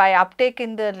or by uptake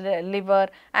in the liver,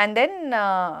 and then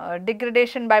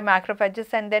degradation by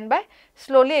macrophages, and then by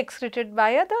slowly excreted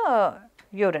via the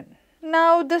urine.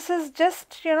 Now this is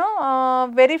just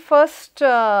very first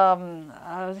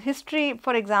history,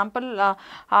 for example,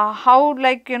 how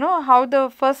how the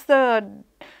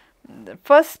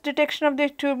first detection of the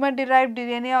tumor derived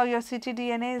DNA or your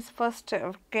ctDNA is first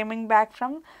coming back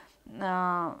from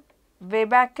way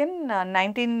back in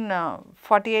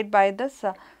 1948 by this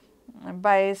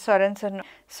by Sorensen.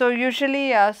 So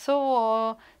usually,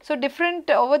 so different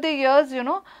over the years,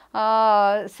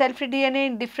 cell-free DNA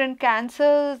in different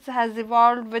cancers has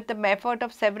evolved with the effort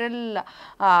of several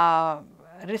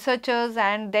researchers,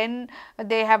 and then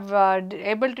they have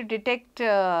able to detect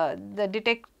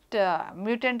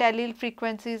mutant allele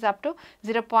frequencies up to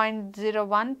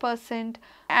 0.01%,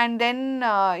 and then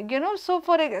so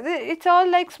for it's all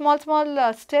like small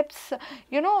steps,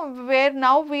 where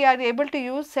now we are able to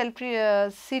use cell-free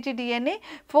ctDNA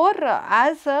for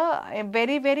as a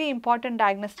very important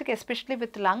diagnostic, especially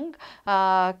with lung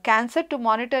cancer, to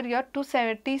monitor your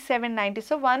T790.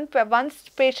 So once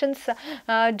patients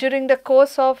during the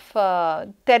course of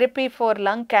therapy for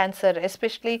lung cancer,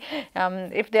 especially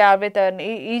if they are with an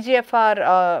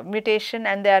EGFR mutation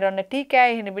and they are on a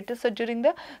TKI inhibitor, so during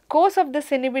the course of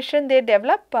this inhibition they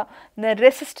develop the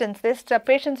resistance. This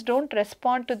patients don't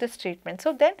respond to this treatment.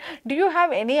 So then, do you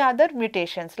have any other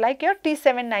mutations like your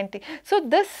T790? So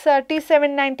this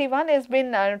T791 has been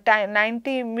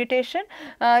 90 mutation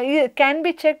can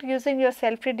be checked using your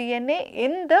cell-free DNA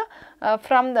in the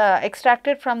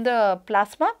extracted from the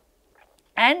plasma,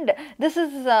 and this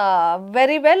is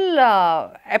very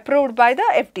well approved by the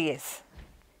FDAs.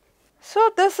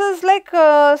 So this is like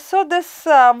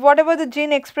whatever the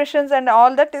gene expressions and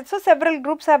all that, so several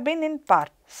groups have been in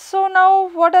part. So now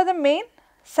what are the main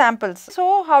samples?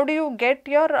 So how do you get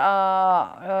your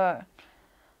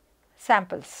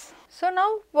samples? So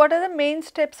now what are the main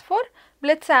steps for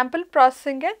blood sample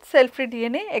processing and cell-free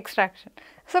DNA extraction?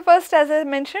 So first, as I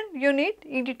mentioned, you need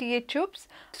EDTA tubes.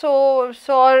 So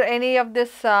or any of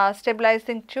this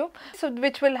stabilizing tube, so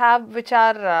which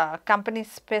are company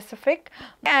specific,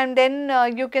 and then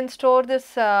you can store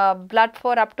this blood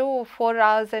for up to 4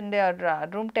 hours in their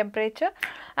room temperature,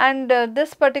 and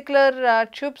this particular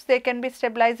tubes, they can be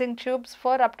stabilizing tubes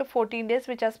for up to 14 days,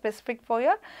 which are specific for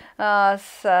your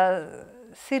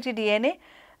ctDNA.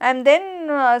 And then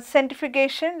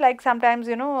centrifugation, like sometimes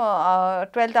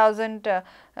 12,000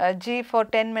 G for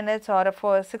 10 minutes or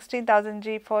for 16,000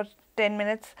 G for 10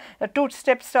 minutes, 2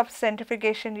 steps of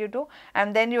centrifugation you do,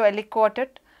 and then you aliquot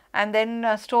it, and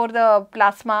then store the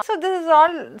plasma. So this is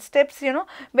all steps,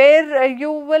 where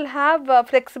you will have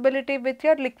flexibility with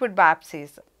your liquid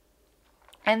biopsies.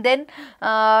 And then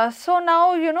so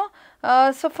now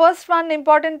so first one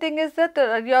important thing is that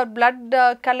your blood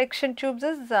collection tubes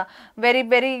is very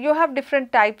you have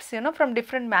different types, from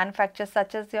different manufacturers,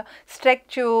 such as your Streck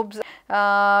tubes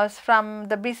from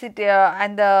the BCT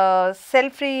and the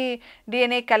cell-free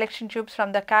DNA collection tubes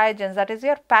from the QIAGENs, that is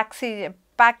your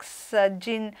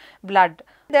Paxgen blood.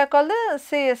 They are called the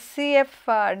CF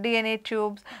DNA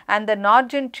tubes and the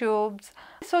Norgine tubes.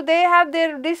 So they have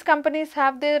these companies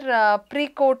have their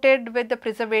pre-coated with the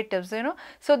preservatives,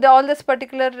 So all this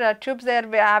particular tubes they are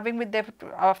having with their,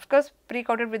 of course,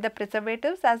 pre-coated with the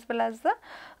preservatives as well as the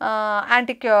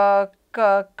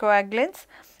anticoagulants.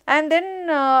 And then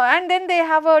they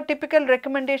have a typical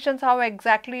recommendations how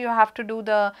exactly you have to do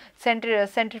the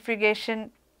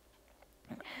centrifugation.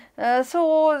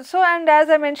 And as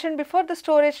I mentioned before, the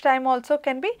storage time also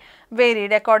can be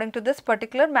varied according to this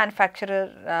particular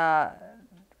manufacturing.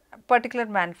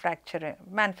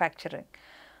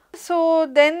 So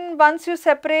then once you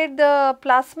separate the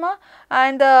plasma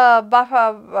and the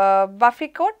buffy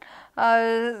coat,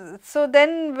 so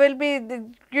then will be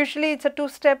usually it's a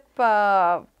 2-step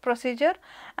procedure,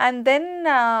 and then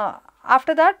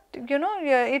after that,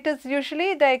 it is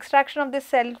usually the extraction of the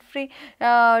cell-free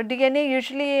DNA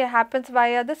usually happens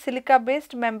via the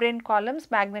silica-based membrane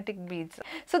columns, magnetic beads.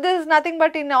 So this is nothing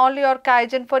but in all your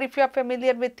QIAGEN, for if you are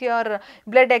familiar with your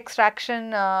blood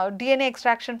extraction, DNA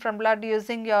extraction from blood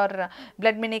using your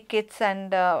blood mini kits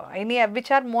and any which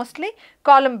are mostly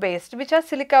column-based, which are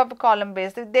silica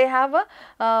column-based. They have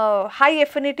a high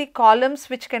affinity columns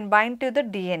which can bind to the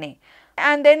DNA.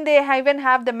 And then they even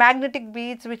have the magnetic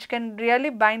beads which can really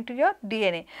bind to your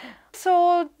DNA.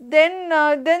 So then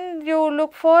you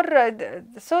look for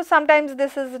so sometimes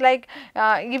this is like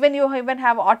even you even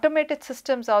have automated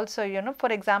systems also,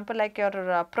 for example, like your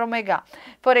Promega.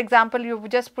 For example, you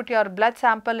just put your blood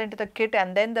sample into the kit,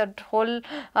 and then the whole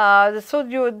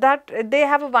they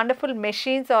have a wonderful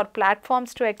machines or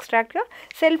platforms to extract your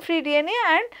cell-free DNA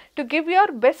and to give your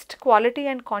best quality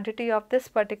and quantity of this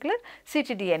particular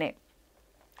ctDNA.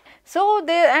 So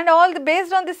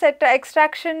based on this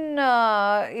extraction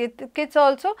kits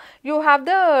also, you have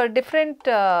the different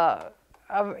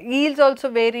yields also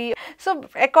vary. So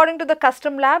according to the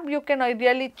custom lab, you can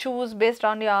ideally choose based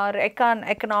on your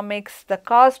economics, the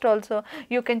cost also,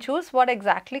 you can choose what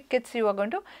exactly kits you are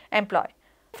going to employ.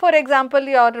 For example,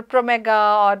 your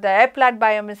Promega or the AirPlat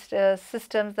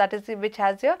systems, that is which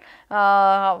has your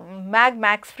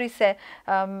Max cell-free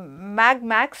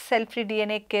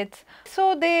DNA kits.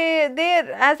 So they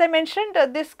as I mentioned,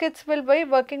 these kits will be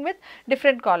working with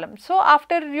different columns. So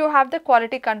after you have the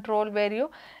quality control where you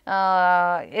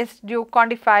you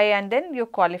quantify and then you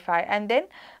qualify and then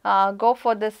go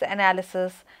for this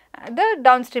analysis, the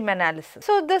downstream analysis.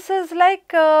 So this is like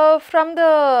from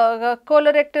the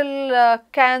colorectal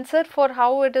cancer, for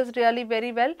how it is really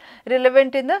very well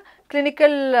relevant in the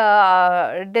clinical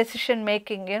decision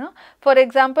making, you know. For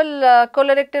example,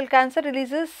 colorectal cancer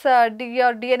releases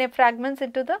your DNA fragments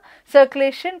into the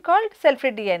circulation called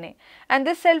cell-free DNA, and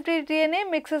this cell-free DNA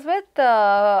mixes with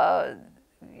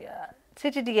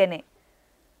ctDNA,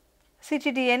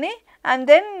 and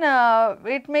then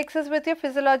it mixes with your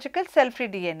physiological cell-free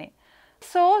DNA.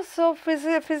 So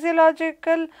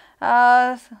physiological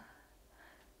cell-free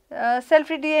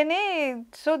DNA,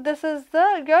 so this is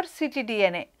your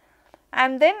ctDNA,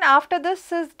 and then after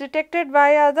this is detected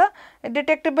via the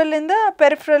detectable in the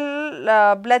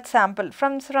peripheral blood sample.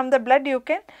 From the blood you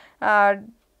can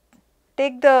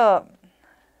take the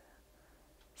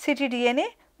ctDNA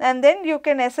and then you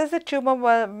can assess the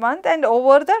tumor month and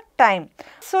over the time.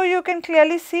 So you can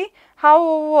clearly see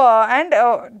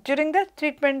how during the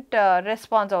treatment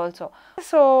response also.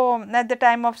 So at the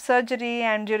time of surgery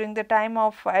and during the time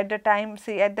of at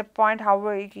the point how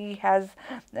he has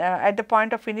at the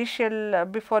point of initial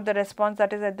before the response,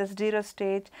 that is at the 0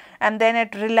 stage, and then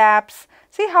at relapse.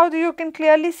 See how you can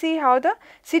clearly see how the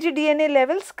ctDNA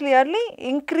levels clearly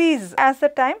increase as the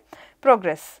time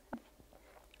progress.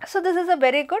 So this is a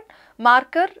very good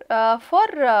marker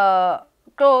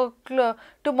to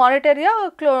monitor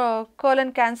your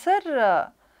colon cancer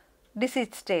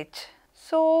disease stage.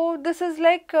 So this is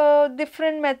like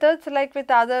different methods, like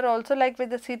with other also, like with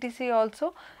the CTC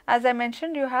also, as I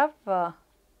mentioned you have.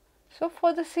 So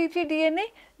for the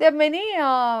ctDNA, there are many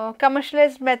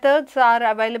commercialized methods are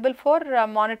available for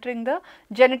monitoring the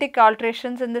genetic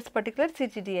alterations in this particular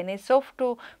ctDNA. So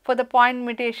for the point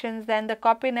mutations, then the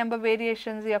copy number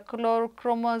variations, your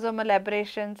chromosomal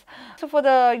aberrations. So for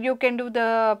the, you can do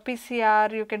the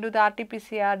PCR, you can do the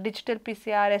RT-PCR, digital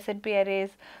PCR, SNP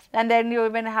arrays, and then you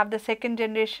even have the second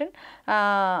generation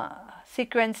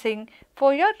sequencing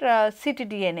for your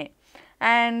ctDNA.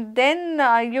 And then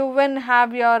you even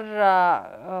have your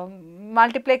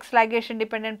multiplex ligation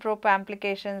dependent probe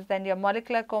applications, then your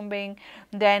molecular combing,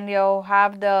 then you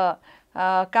have the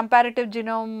comparative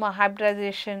genome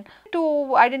hybridization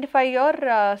to identify your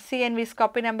CNVs,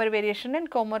 copy number variation, and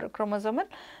chromosomal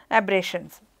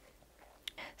aberrations.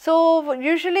 So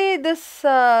usually this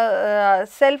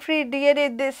cell-free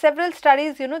DNA, several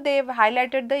studies, you know, they have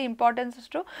highlighted the importance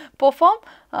to perform.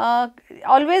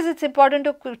 Always it's important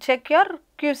to check your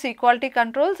QC, quality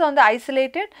controls, on the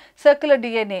isolated circular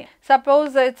DNA.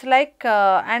 Suppose it's like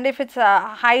and if it's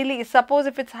suppose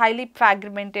if it's highly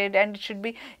fragmented, and it should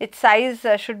be, its size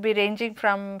should be ranging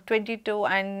from 22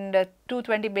 and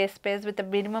 220 base pairs with a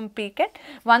minimum peak at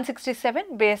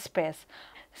 167 base pairs.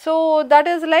 So that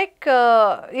is like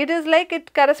it is like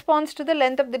it corresponds to the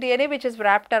length of the DNA which is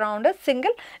wrapped around a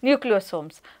single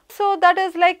nucleosomes. So that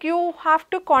is like you have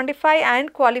to quantify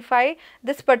and qualify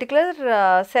this particular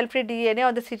cell-free DNA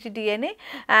or the ctDNA,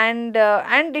 and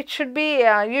it should be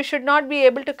you should not be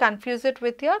able to confuse it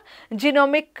with your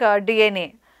genomic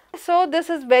DNA. So this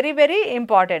is very, very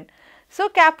important. So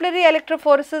capillary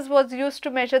electrophoresis was used to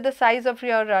measure the size of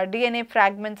your DNA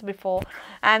fragments before,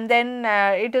 and then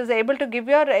it is able to give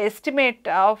your estimate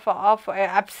of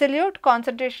absolute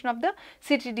concentration of the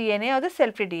ctDNA or the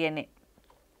cell-free DNA.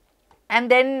 And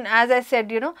then, as I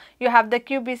said, you know, you have the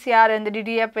qPCR and the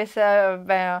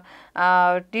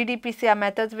ddPCR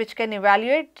methods which can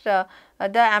evaluate the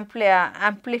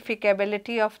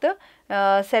amplificability of the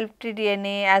cell-free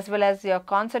DNA as well as your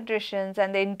concentrations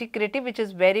and the integrity, which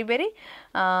is very, very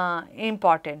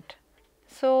important.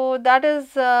 So that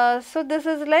is so this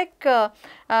is like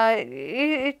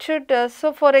it should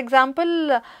so for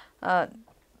example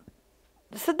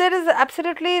so there is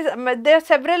absolutely, there are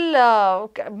several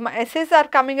assays are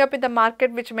coming up in the market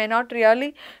which may not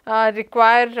really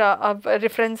require a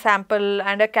reference sample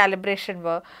and a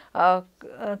calibration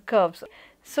curves.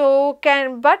 So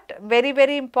but very,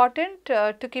 very important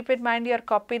to keep in mind your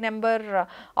copy number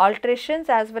alterations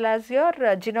as well as your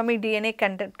genomic DNA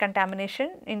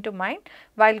contamination into mind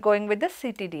while going with the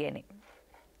ctDNA.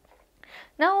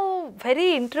 Now,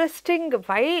 very interesting,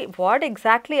 what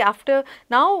exactly after,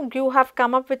 now you have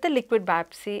come up with a liquid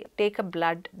biopsy, take a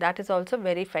blood, that is also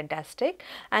very fantastic,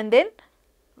 and then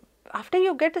after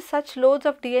you get such loads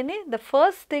of DNA, the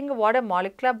first thing what a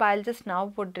molecular biologist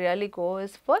now would really go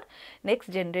is for next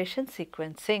generation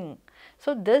sequencing.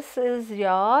 So, this is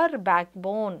your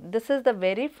backbone, this is the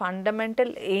very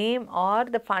fundamental aim or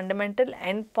the fundamental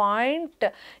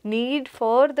endpoint need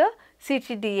for the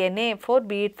ctDNA, for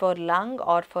be it for lung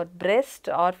or for breast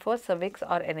or for cervix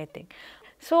or anything.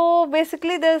 So,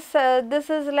 basically this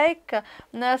is like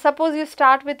suppose you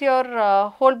start with your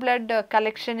whole blood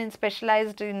collection in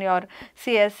specialized in your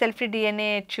cell-free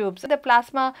DNA tubes. The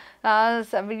plasma,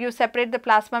 you separate the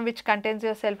plasma which contains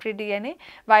your cell-free DNA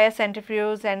via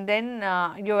centrifuge, and then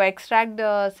you extract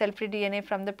the cell-free DNA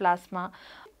from the plasma.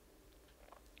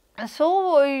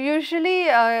 So, usually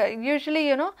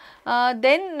you know,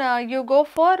 then you go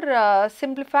for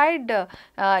simplified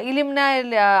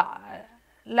Illumina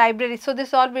library. So,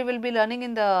 this all we will be learning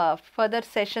in the further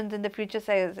sessions in the future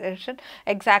session,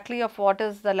 exactly of what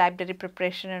is the library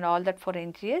preparation and all that for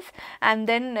NGS, and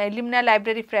then Illumina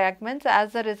library fragments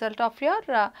as a result of your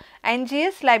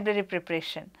NGS library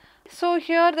preparation. So,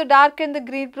 here the dark and the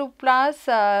green blue plus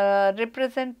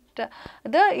represent the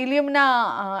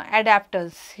Illumina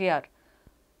adapters here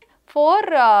for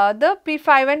the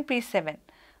P5 and P7.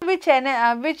 Which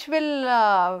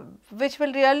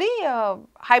will really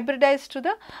hybridize to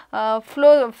the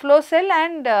flow cell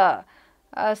and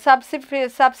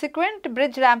subsequent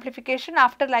bridge amplification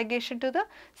after ligation to the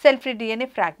cell-free DNA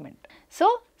fragment.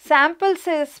 So, sample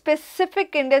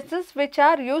specific indices which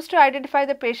are used to identify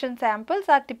the patient samples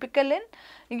are typical in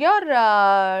your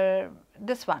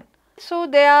this one. So,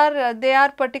 they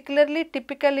are particularly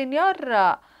typical in your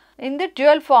in the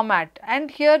dual format, and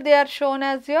here they are shown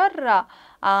as your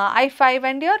I5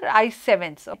 and your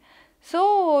I7s.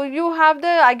 So, you have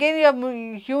the again your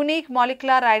unique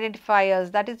molecular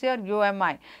identifiers, that is your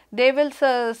UMI. They will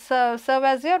serve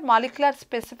as your molecular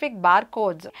specific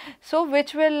barcodes. So,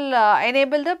 which will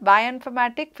enable the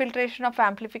bioinformatic filtration of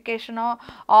amplification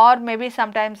or maybe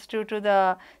sometimes due to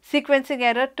the sequencing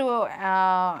error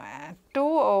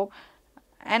to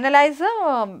analyze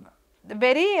a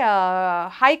very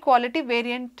high quality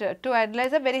variant, to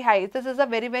analyze a very high. This is a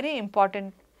very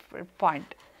important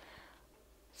point.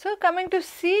 So, coming to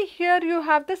see here, you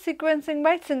have the sequencing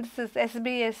by synthesis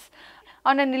SBS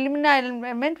on an Illumina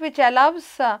element, which allows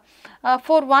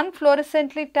for one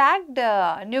fluorescently tagged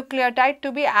nucleotide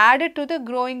to be added to the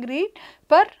growing read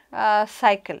per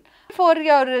cycle. For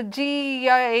your G,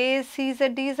 your A, C's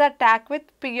and D's are tagged with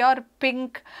your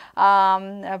pink,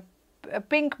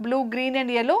 pink, blue, green and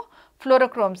yellow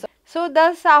fluorochromes. So,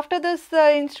 thus after this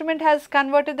the instrument has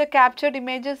converted the captured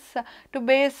images to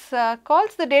base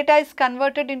calls, the data is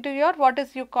converted into your what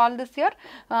is you call this your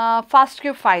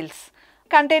FASTQ files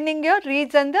containing your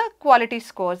reads and the quality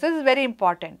scores. This is very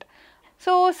important.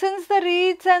 So, since the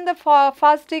reads and the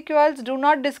FASTQs do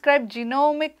not describe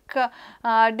genomic,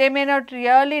 they may not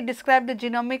really describe the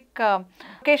genomic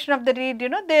location of the read, you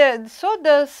know, so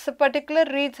this particular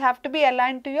reads have to be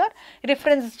aligned to your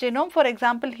reference genome. For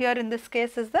example, here in this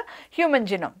case is the human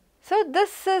genome. So,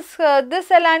 this is this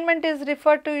alignment is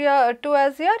referred to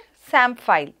as your SAM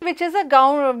file, which is a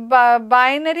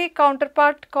binary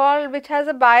counterpart called, which has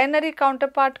a binary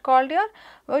counterpart called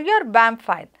your BAM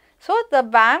file. So, the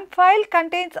BAM file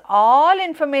contains all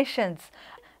informations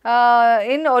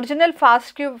in original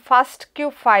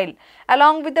FASTQ file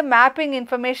along with the mapping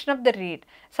information of the read,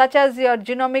 such as your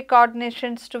genomic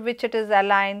coordinations to which it is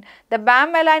aligned. The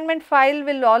BAM alignment file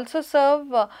will also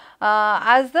serve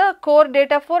as the core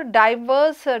data for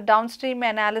diverse downstream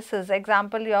analysis.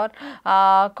 Example, your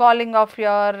calling of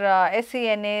your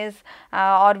SENAs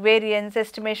or variance,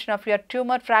 estimation of your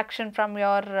tumor fraction from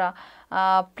your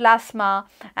plasma,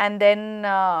 and then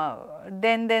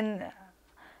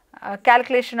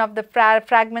calculation of the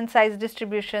fragment size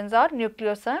distributions or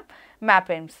nucleosome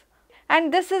mappings.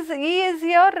 And this is E is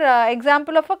your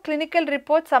example of a clinical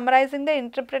report summarizing the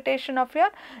interpretation of your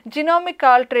genomic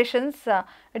alterations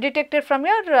detected from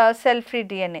your cell-free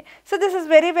DNA. So, this is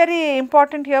very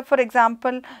important here. For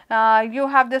example, you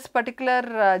have this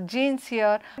particular genes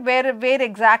here, where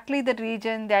exactly the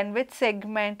region, then which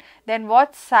segment, then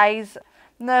what size.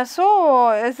 So,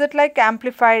 is it like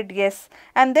amplified? Yes.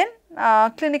 And then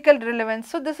clinical relevance.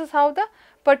 So, this is how the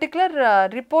particular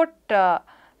report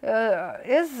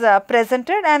is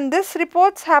presented, and this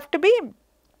reports have to be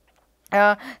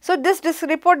so this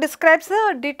report describes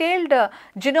the detailed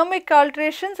genomic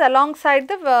alterations alongside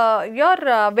the your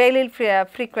allele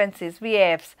frequencies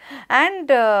VAFs and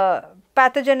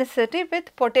pathogenicity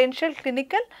with potential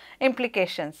clinical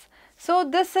implications. So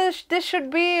this should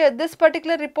be this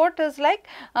particular report is like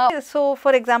so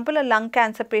for example, a lung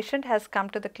cancer patient has come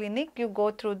to the clinic. You go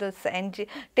through this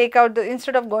take out the,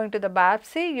 instead of going to the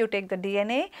biopsy, you take the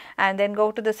DNA and then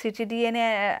go to the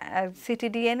ctDNA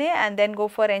and then go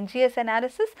for NGS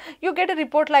analysis. You get a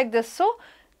report like this. So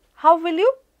how will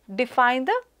you define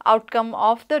the outcome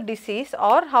of the disease,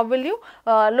 or how will you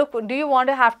look, do you want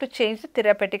to have to change the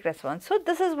therapeutic response? So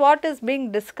this is what is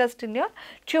being discussed in your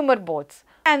tumor boards,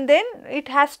 and then it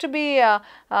has to be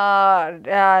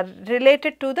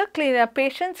related to the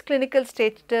patient's clinical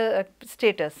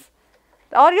status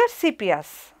or your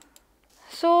CPS.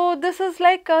 So this is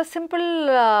like a simple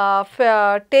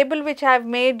table which I have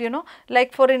made,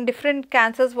 like for in different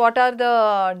cancers, what are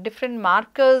the different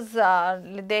markers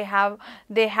they have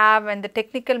and the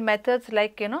technical methods,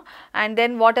 like, and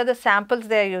then what are the samples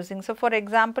they are using. So for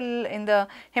example, in the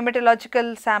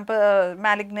hematological sample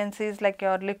malignancies like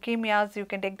your leukemias, you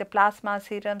can take the plasma,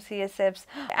 serum, CSFs,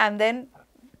 and then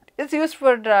is used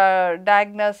for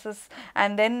diagnosis,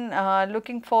 and then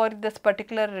looking for this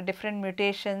particular different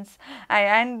mutations,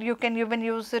 and you can even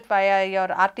use it via your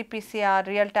RT-PCR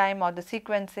real time or the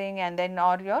sequencing, and then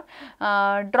or your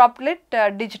droplet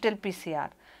digital PCR.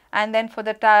 And then for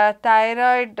the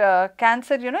thyroid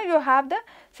cancer, you have the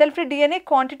cell-free DNA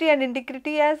quantity and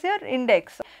integrity as your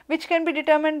index, which can be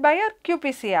determined by your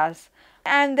qPCRs.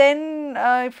 And then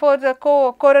for the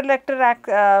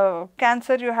colorectal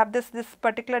cancer, you have this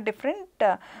particular different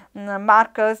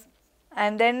markers.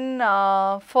 And then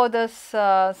for this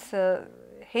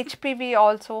HPV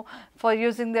also, for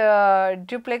using the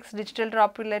duplex digital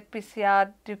droplet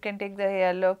PCR, you can take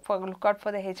the look out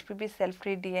for the HPV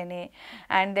cell-free DNA,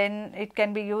 and then it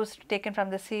can be used taken from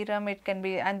the serum. It can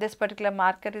be, and this particular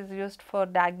marker is used for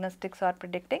diagnostics or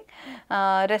predicting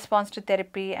response to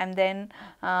therapy. And then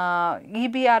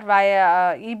EBR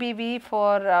via EBV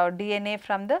for DNA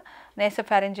from the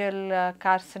nasopharyngeal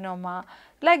carcinoma.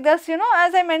 Like this,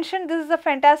 as I mentioned, this is a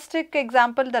fantastic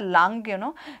example, the lung,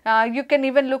 you can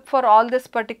even look for all this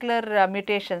particular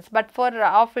mutations, but for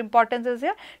of importance is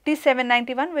here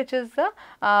T791, which is the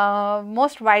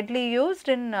most widely used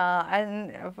in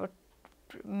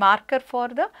marker for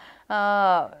the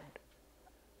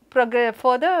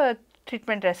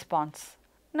treatment response.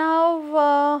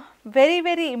 Now,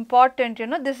 very important,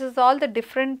 this is all the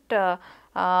different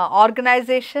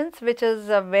organizations, which is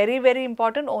very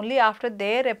important. Only after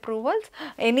their approvals,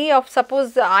 any of,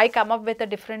 suppose I come up with a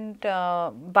different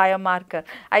biomarker,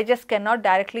 I just cannot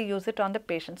directly use it on the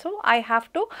patient. So I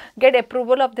have to get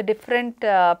approval of the different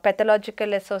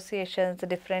pathological associations,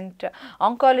 different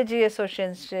oncology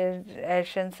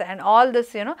associations, and all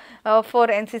this, for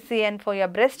NCCN for your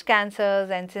breast cancers,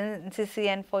 and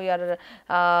NCCN for your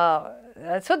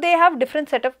so they have different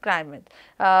set of guidelines.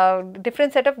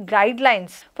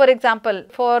 For example,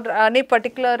 for any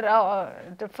particular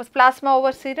for plasma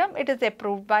over serum, it is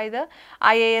approved by the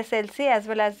IASLC as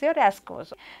well as your ASCO.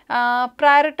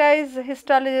 Prioritize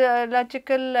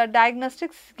histological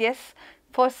diagnostics, yes.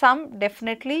 For some,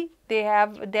 definitely they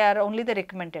are only the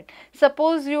recommended.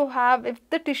 Suppose you have, if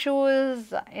the tissue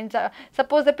is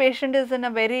suppose the patient is in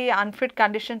a very unfit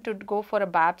condition to go for a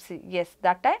biopsy, yes,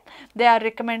 that time they are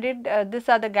recommended, these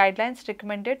are the guidelines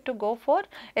recommended to go for,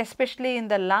 especially in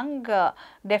the lung,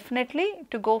 definitely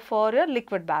to go for a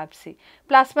liquid biopsy.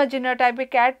 Plasma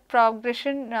genotypic at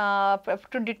progression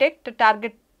to detect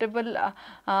target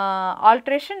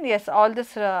alteration, yes, all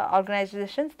these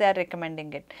organizations, they are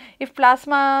recommending it. If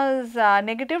plasma is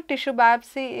negative, tissue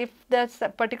biopsy, if the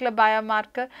particular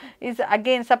biomarker is,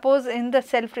 again, suppose in the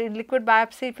cell-free liquid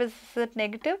biopsy, if it is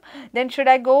negative, then should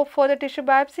I go for the tissue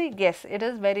biopsy? Yes, it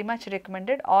is very much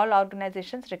recommended. All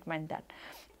organizations recommend that.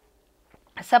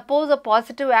 Suppose a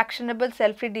positive actionable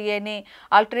cell-free DNA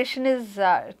alteration is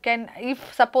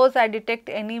if suppose I detect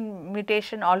any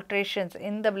mutation alterations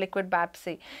in the liquid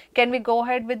biopsy, can we go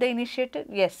ahead with the initiative?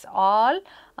 Yes, all.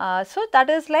 So that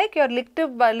is like your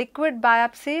liquid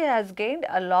biopsy has gained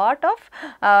a lot of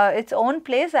its own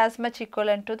place, as much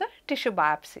equivalent to the tissue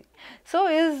biopsy. So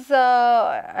is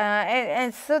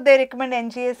and so they recommend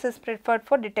NGS is preferred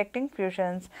for detecting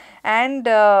fusions, and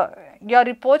your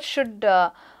report should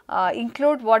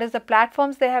include what is the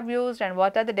platforms they have used and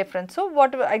what are the difference. So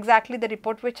what exactly the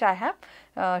report which I have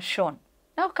shown.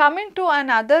 Now coming to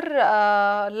another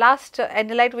last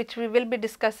analyte which we will be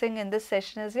discussing in this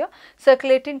session is your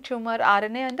circulating tumor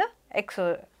RNA and the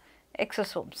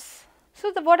exosomes.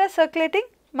 So what are circulating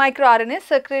microRNAs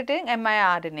circulating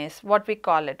miRNAs, what we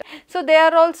call it. So they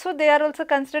are also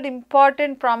considered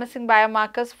important promising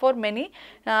biomarkers for many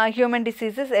human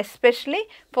diseases, especially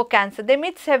for cancer. They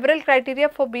meet several criteria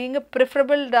for being a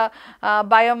preferable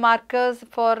biomarkers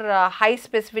for high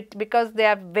specific, because they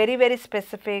are very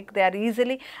specific, they are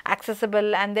easily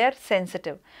accessible, and they are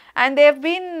sensitive. And they have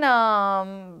been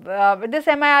this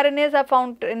miRNAs are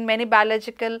found in many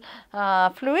biological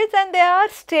fluids, and they are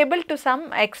stable to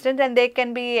some extent, and they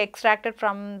can be extracted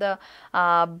from the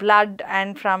blood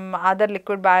and from other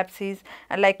liquid biopsies,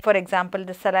 like for example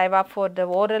the saliva for the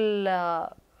oral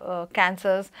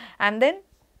cancers. And then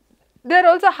they are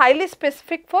also highly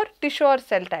specific for tissue or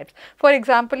cell types. For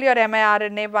example, your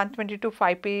miRNA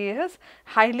 122-5P is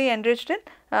highly enriched in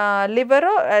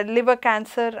liver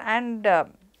cancer, and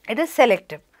it is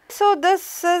selective. So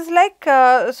this is like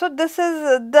because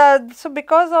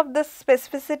of this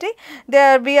specificity,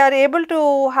 we are able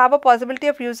to have a possibility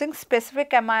of using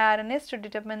specific miRNAs to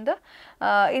determine the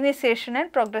initiation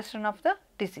and progression of the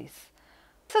disease.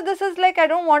 So this is like, I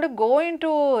don't want to go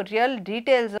into real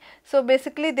details. So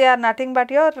basically they are nothing but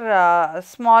your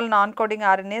small non-coding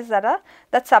RNAs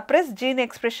that suppress gene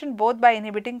expression both by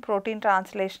inhibiting protein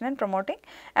translation and promoting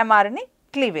mRNA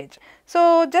cleavage.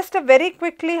 So just very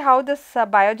quickly how this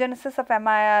biogenesis of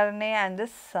miRNA and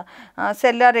this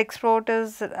cellular export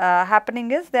is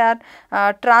happening is, they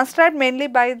are transcribed mainly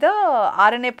by the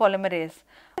RNA polymerase.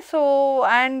 So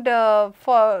and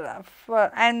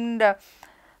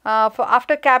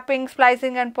after capping,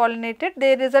 splicing and pollinated,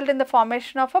 they result in the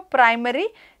formation of a primary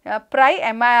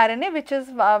miRNA, which is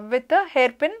with the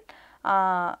hairpin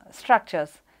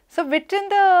structures. So within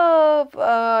the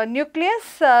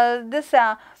nucleus, this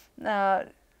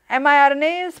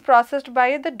miRNA is processed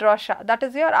by the DROSHA, that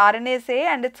is your RNase A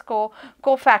and its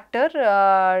cofactor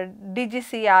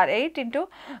DGCR8 into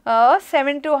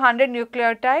 7 to 100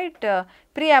 nucleotide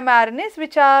pre-mRNAs,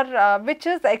 which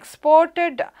is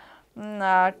exported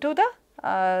to the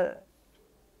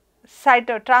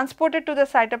transported to the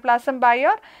cytoplasm by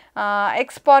your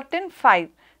exportin 5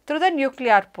 through the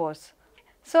nuclear pores.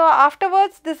 So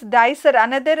afterwards, this dicer,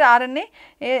 another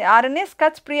RNase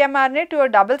cuts pre-mRNA to a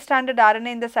double stranded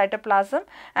RNA in the cytoplasm,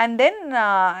 and then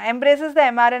embraces the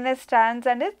mRNA strands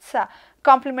and its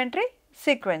complementary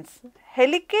sequence.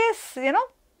 Helicase,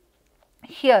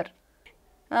 here.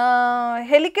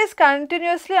 Helicase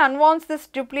continuously unwinds this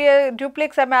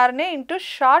duplex mRNA into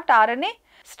short RNA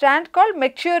strand called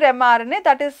mature mRNA,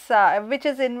 that is which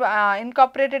is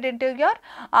incorporated into your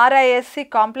RISC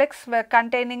complex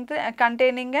containing an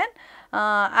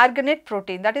arginate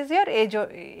protein, that is your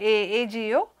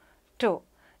AGO2.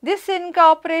 This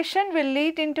incorporation will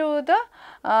lead into the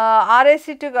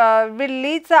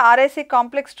leads the RIC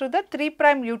complex to the 3'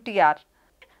 UTR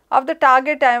of the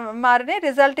target mRNA,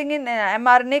 resulting in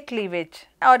mRNA cleavage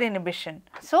or inhibition.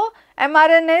 So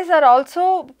mRNAs are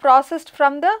also processed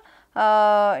from the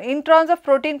introns of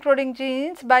protein coding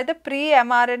genes by the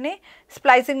pre-mRNA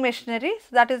splicing machineries,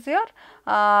 that is your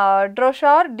DROSHA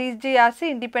or DGRC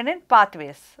independent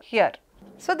pathways here.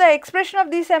 So the expression of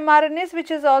these mRNAs,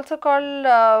 which is also called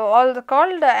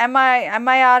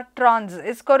MIR-trons,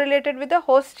 is correlated with the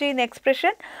host gene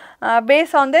expression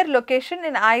based on their location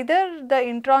in either the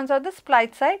introns or the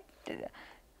splice site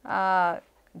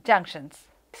junctions.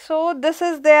 So this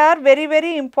is, they are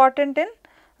very important in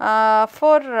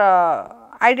for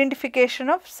identification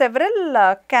of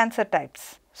several cancer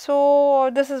types. So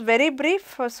this is very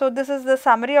brief. So this is the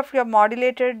summary of your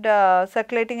modulated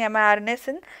circulating miRNAs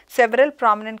in several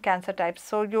prominent cancer types.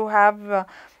 So you have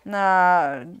in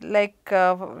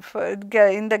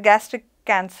the gastric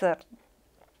cancer,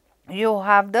 you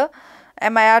have the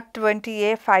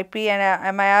MIR20A, 5P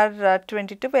and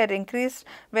MIR22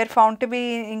 were found to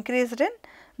be increased in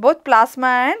both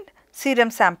plasma and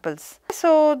serum samples.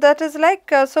 So that is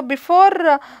like, so before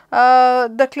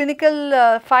the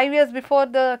clinical 5 years before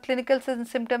the clinical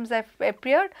symptoms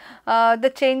appeared, the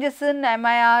changes in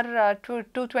MIR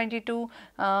 222,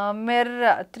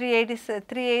 MIR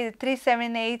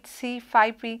 378C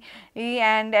 5P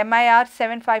and MIR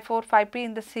 754 5P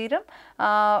in the serum,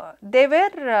 there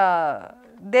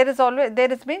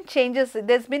has been changes,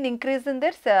 there has been increase in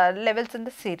their levels in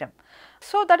the serum.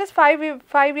 So that is 5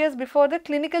 years before the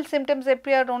clinical symptoms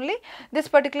appear only, this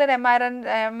particular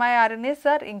miRNAs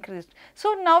are increased.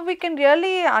 So now we can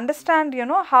really understand,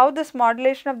 how this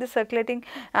modulation of the circulating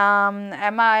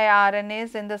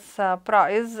miRNAs in this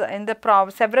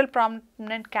several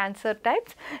prominent cancer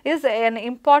types is an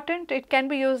important, it can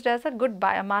be used as a good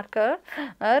biomarker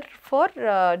for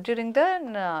during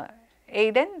the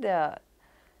aid and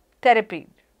therapy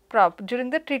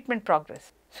during the treatment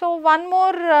progress. So, one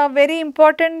more very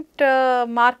important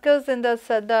markers in the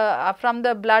from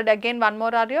the blood, again one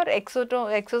more are your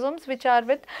exosomes, which are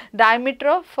with diameter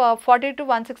of 40 to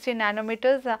 160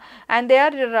 nanometers, and they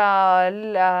are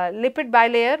lipid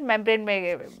bilayer membrane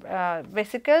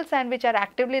vesicles, and which are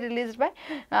actively released by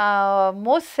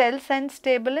most cells and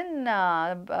stable in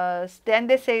then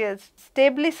they say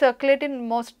stably circulate in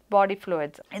most body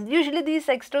fluids. And usually these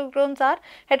exosomes are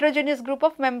heterogeneous group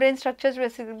of membrane structures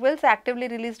vesicles actively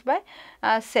released by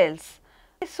cells.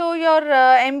 So, your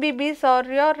MBBs or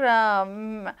your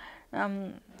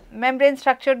membrane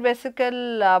structured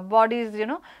vesicle bodies,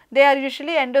 they are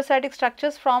usually endocytic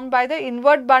structures formed by the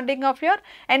inward bonding of your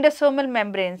endosomal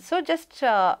membranes. So, just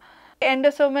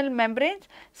endosomal membranes.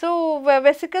 So,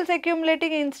 vesicles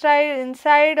accumulating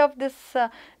inside of this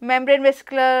membrane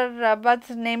vesicular buds,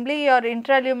 namely your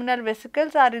intraluminal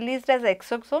vesicles, are released as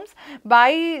exosomes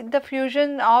by the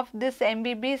fusion of this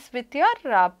MBBs with your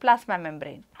plasma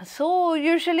membrane. So,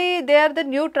 usually they are the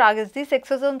new targets. These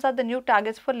exosomes are the new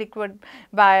targets for liquid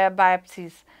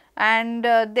biopsies, and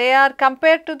they are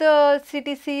compared to the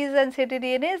CTCs and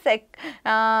ctDNAs.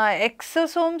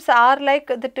 Exosomes are like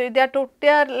they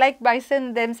are like by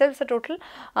themselves a total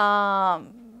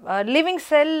living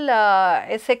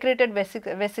cell secreted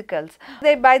vesicles.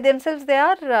 They by themselves they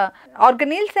are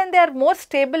organelles, and they are more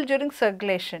stable during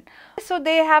circulation. So,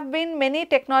 they have been many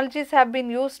technologies have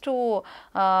been used to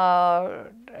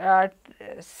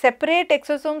separate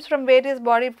exosomes from various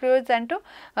body fluids and to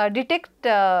detect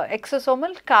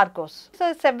exosomal cargoes.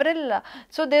 So, several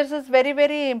so this is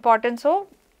very important. So,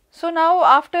 now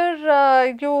after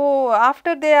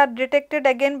after they are detected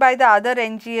again by the other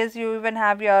NGS, you even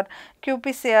have your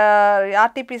qPCR,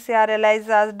 RT-PCR,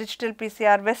 ELISAs, digital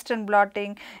PCR, Western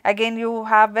blotting. Again you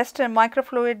have Western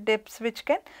microfluid dips which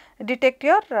can detect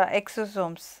your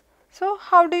exosomes. So,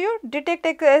 how do you detect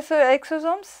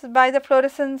exosomes? By the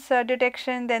fluorescence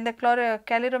detection, then the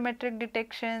calorimetric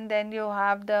detection, then you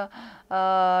have the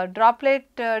droplet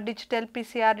digital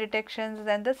PCR detections,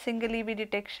 then the single EV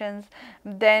detections,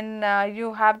 then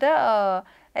you have the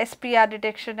SPR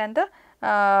detection and the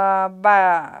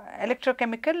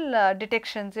electrochemical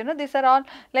detections. These are all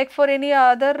like for any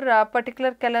other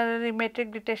particular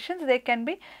calorimetric detections they can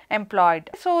be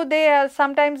employed. So, they are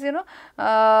sometimes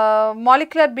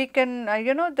molecular beacon,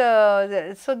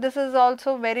 so this is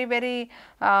also very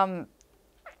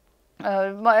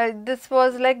this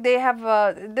was like they have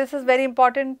this is very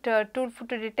important tool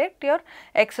to detect your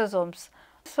exosomes.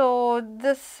 So,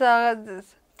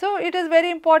 so it is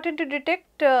very important to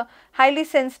detect highly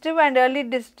sensitive and early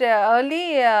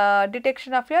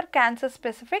detection of your cancer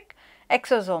specific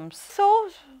exosomes. So,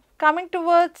 coming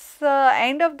towards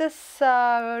end of this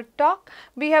talk,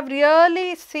 we have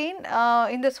really seen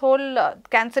in this whole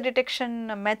cancer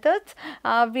detection methods,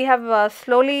 we have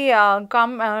slowly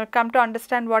come to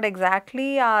understand what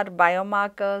exactly are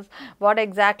biomarkers, what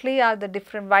exactly are the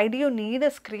different, why do you need a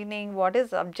screening, what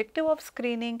is the objective of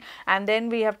screening, and then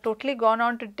we have totally gone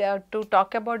on to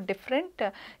talk about different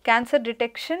cancer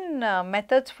detection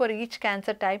methods for each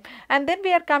cancer type, and then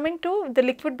we are coming to the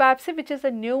liquid biopsy, which is a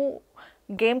new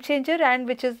game changer and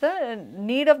which is the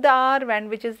need of the hour and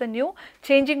which is the new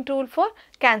changing tool for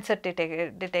cancer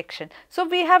detection. So,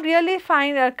 we have really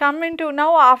come into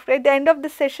now after at the end of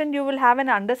this session you will have an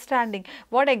understanding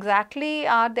what exactly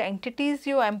are the entities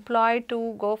you employ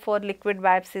to go for liquid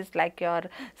biopsies like your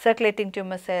circulating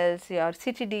tumor cells, your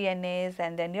ctDNAs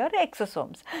and then your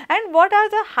exosomes, and what are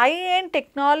the high end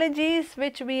technologies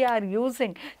which we are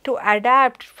using to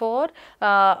adapt for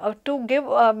to give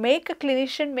make a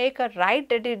clinician make a right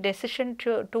decision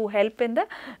to help in the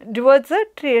towards the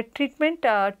treatment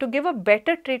to give a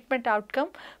better treatment outcome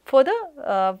for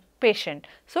the patient.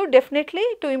 So, definitely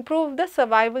to improve the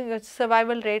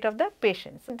survival rate of the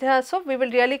patients. So, we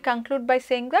will really conclude by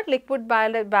saying that liquid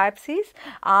biopsies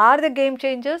are the game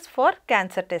changers for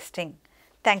cancer testing.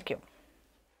 Thank you.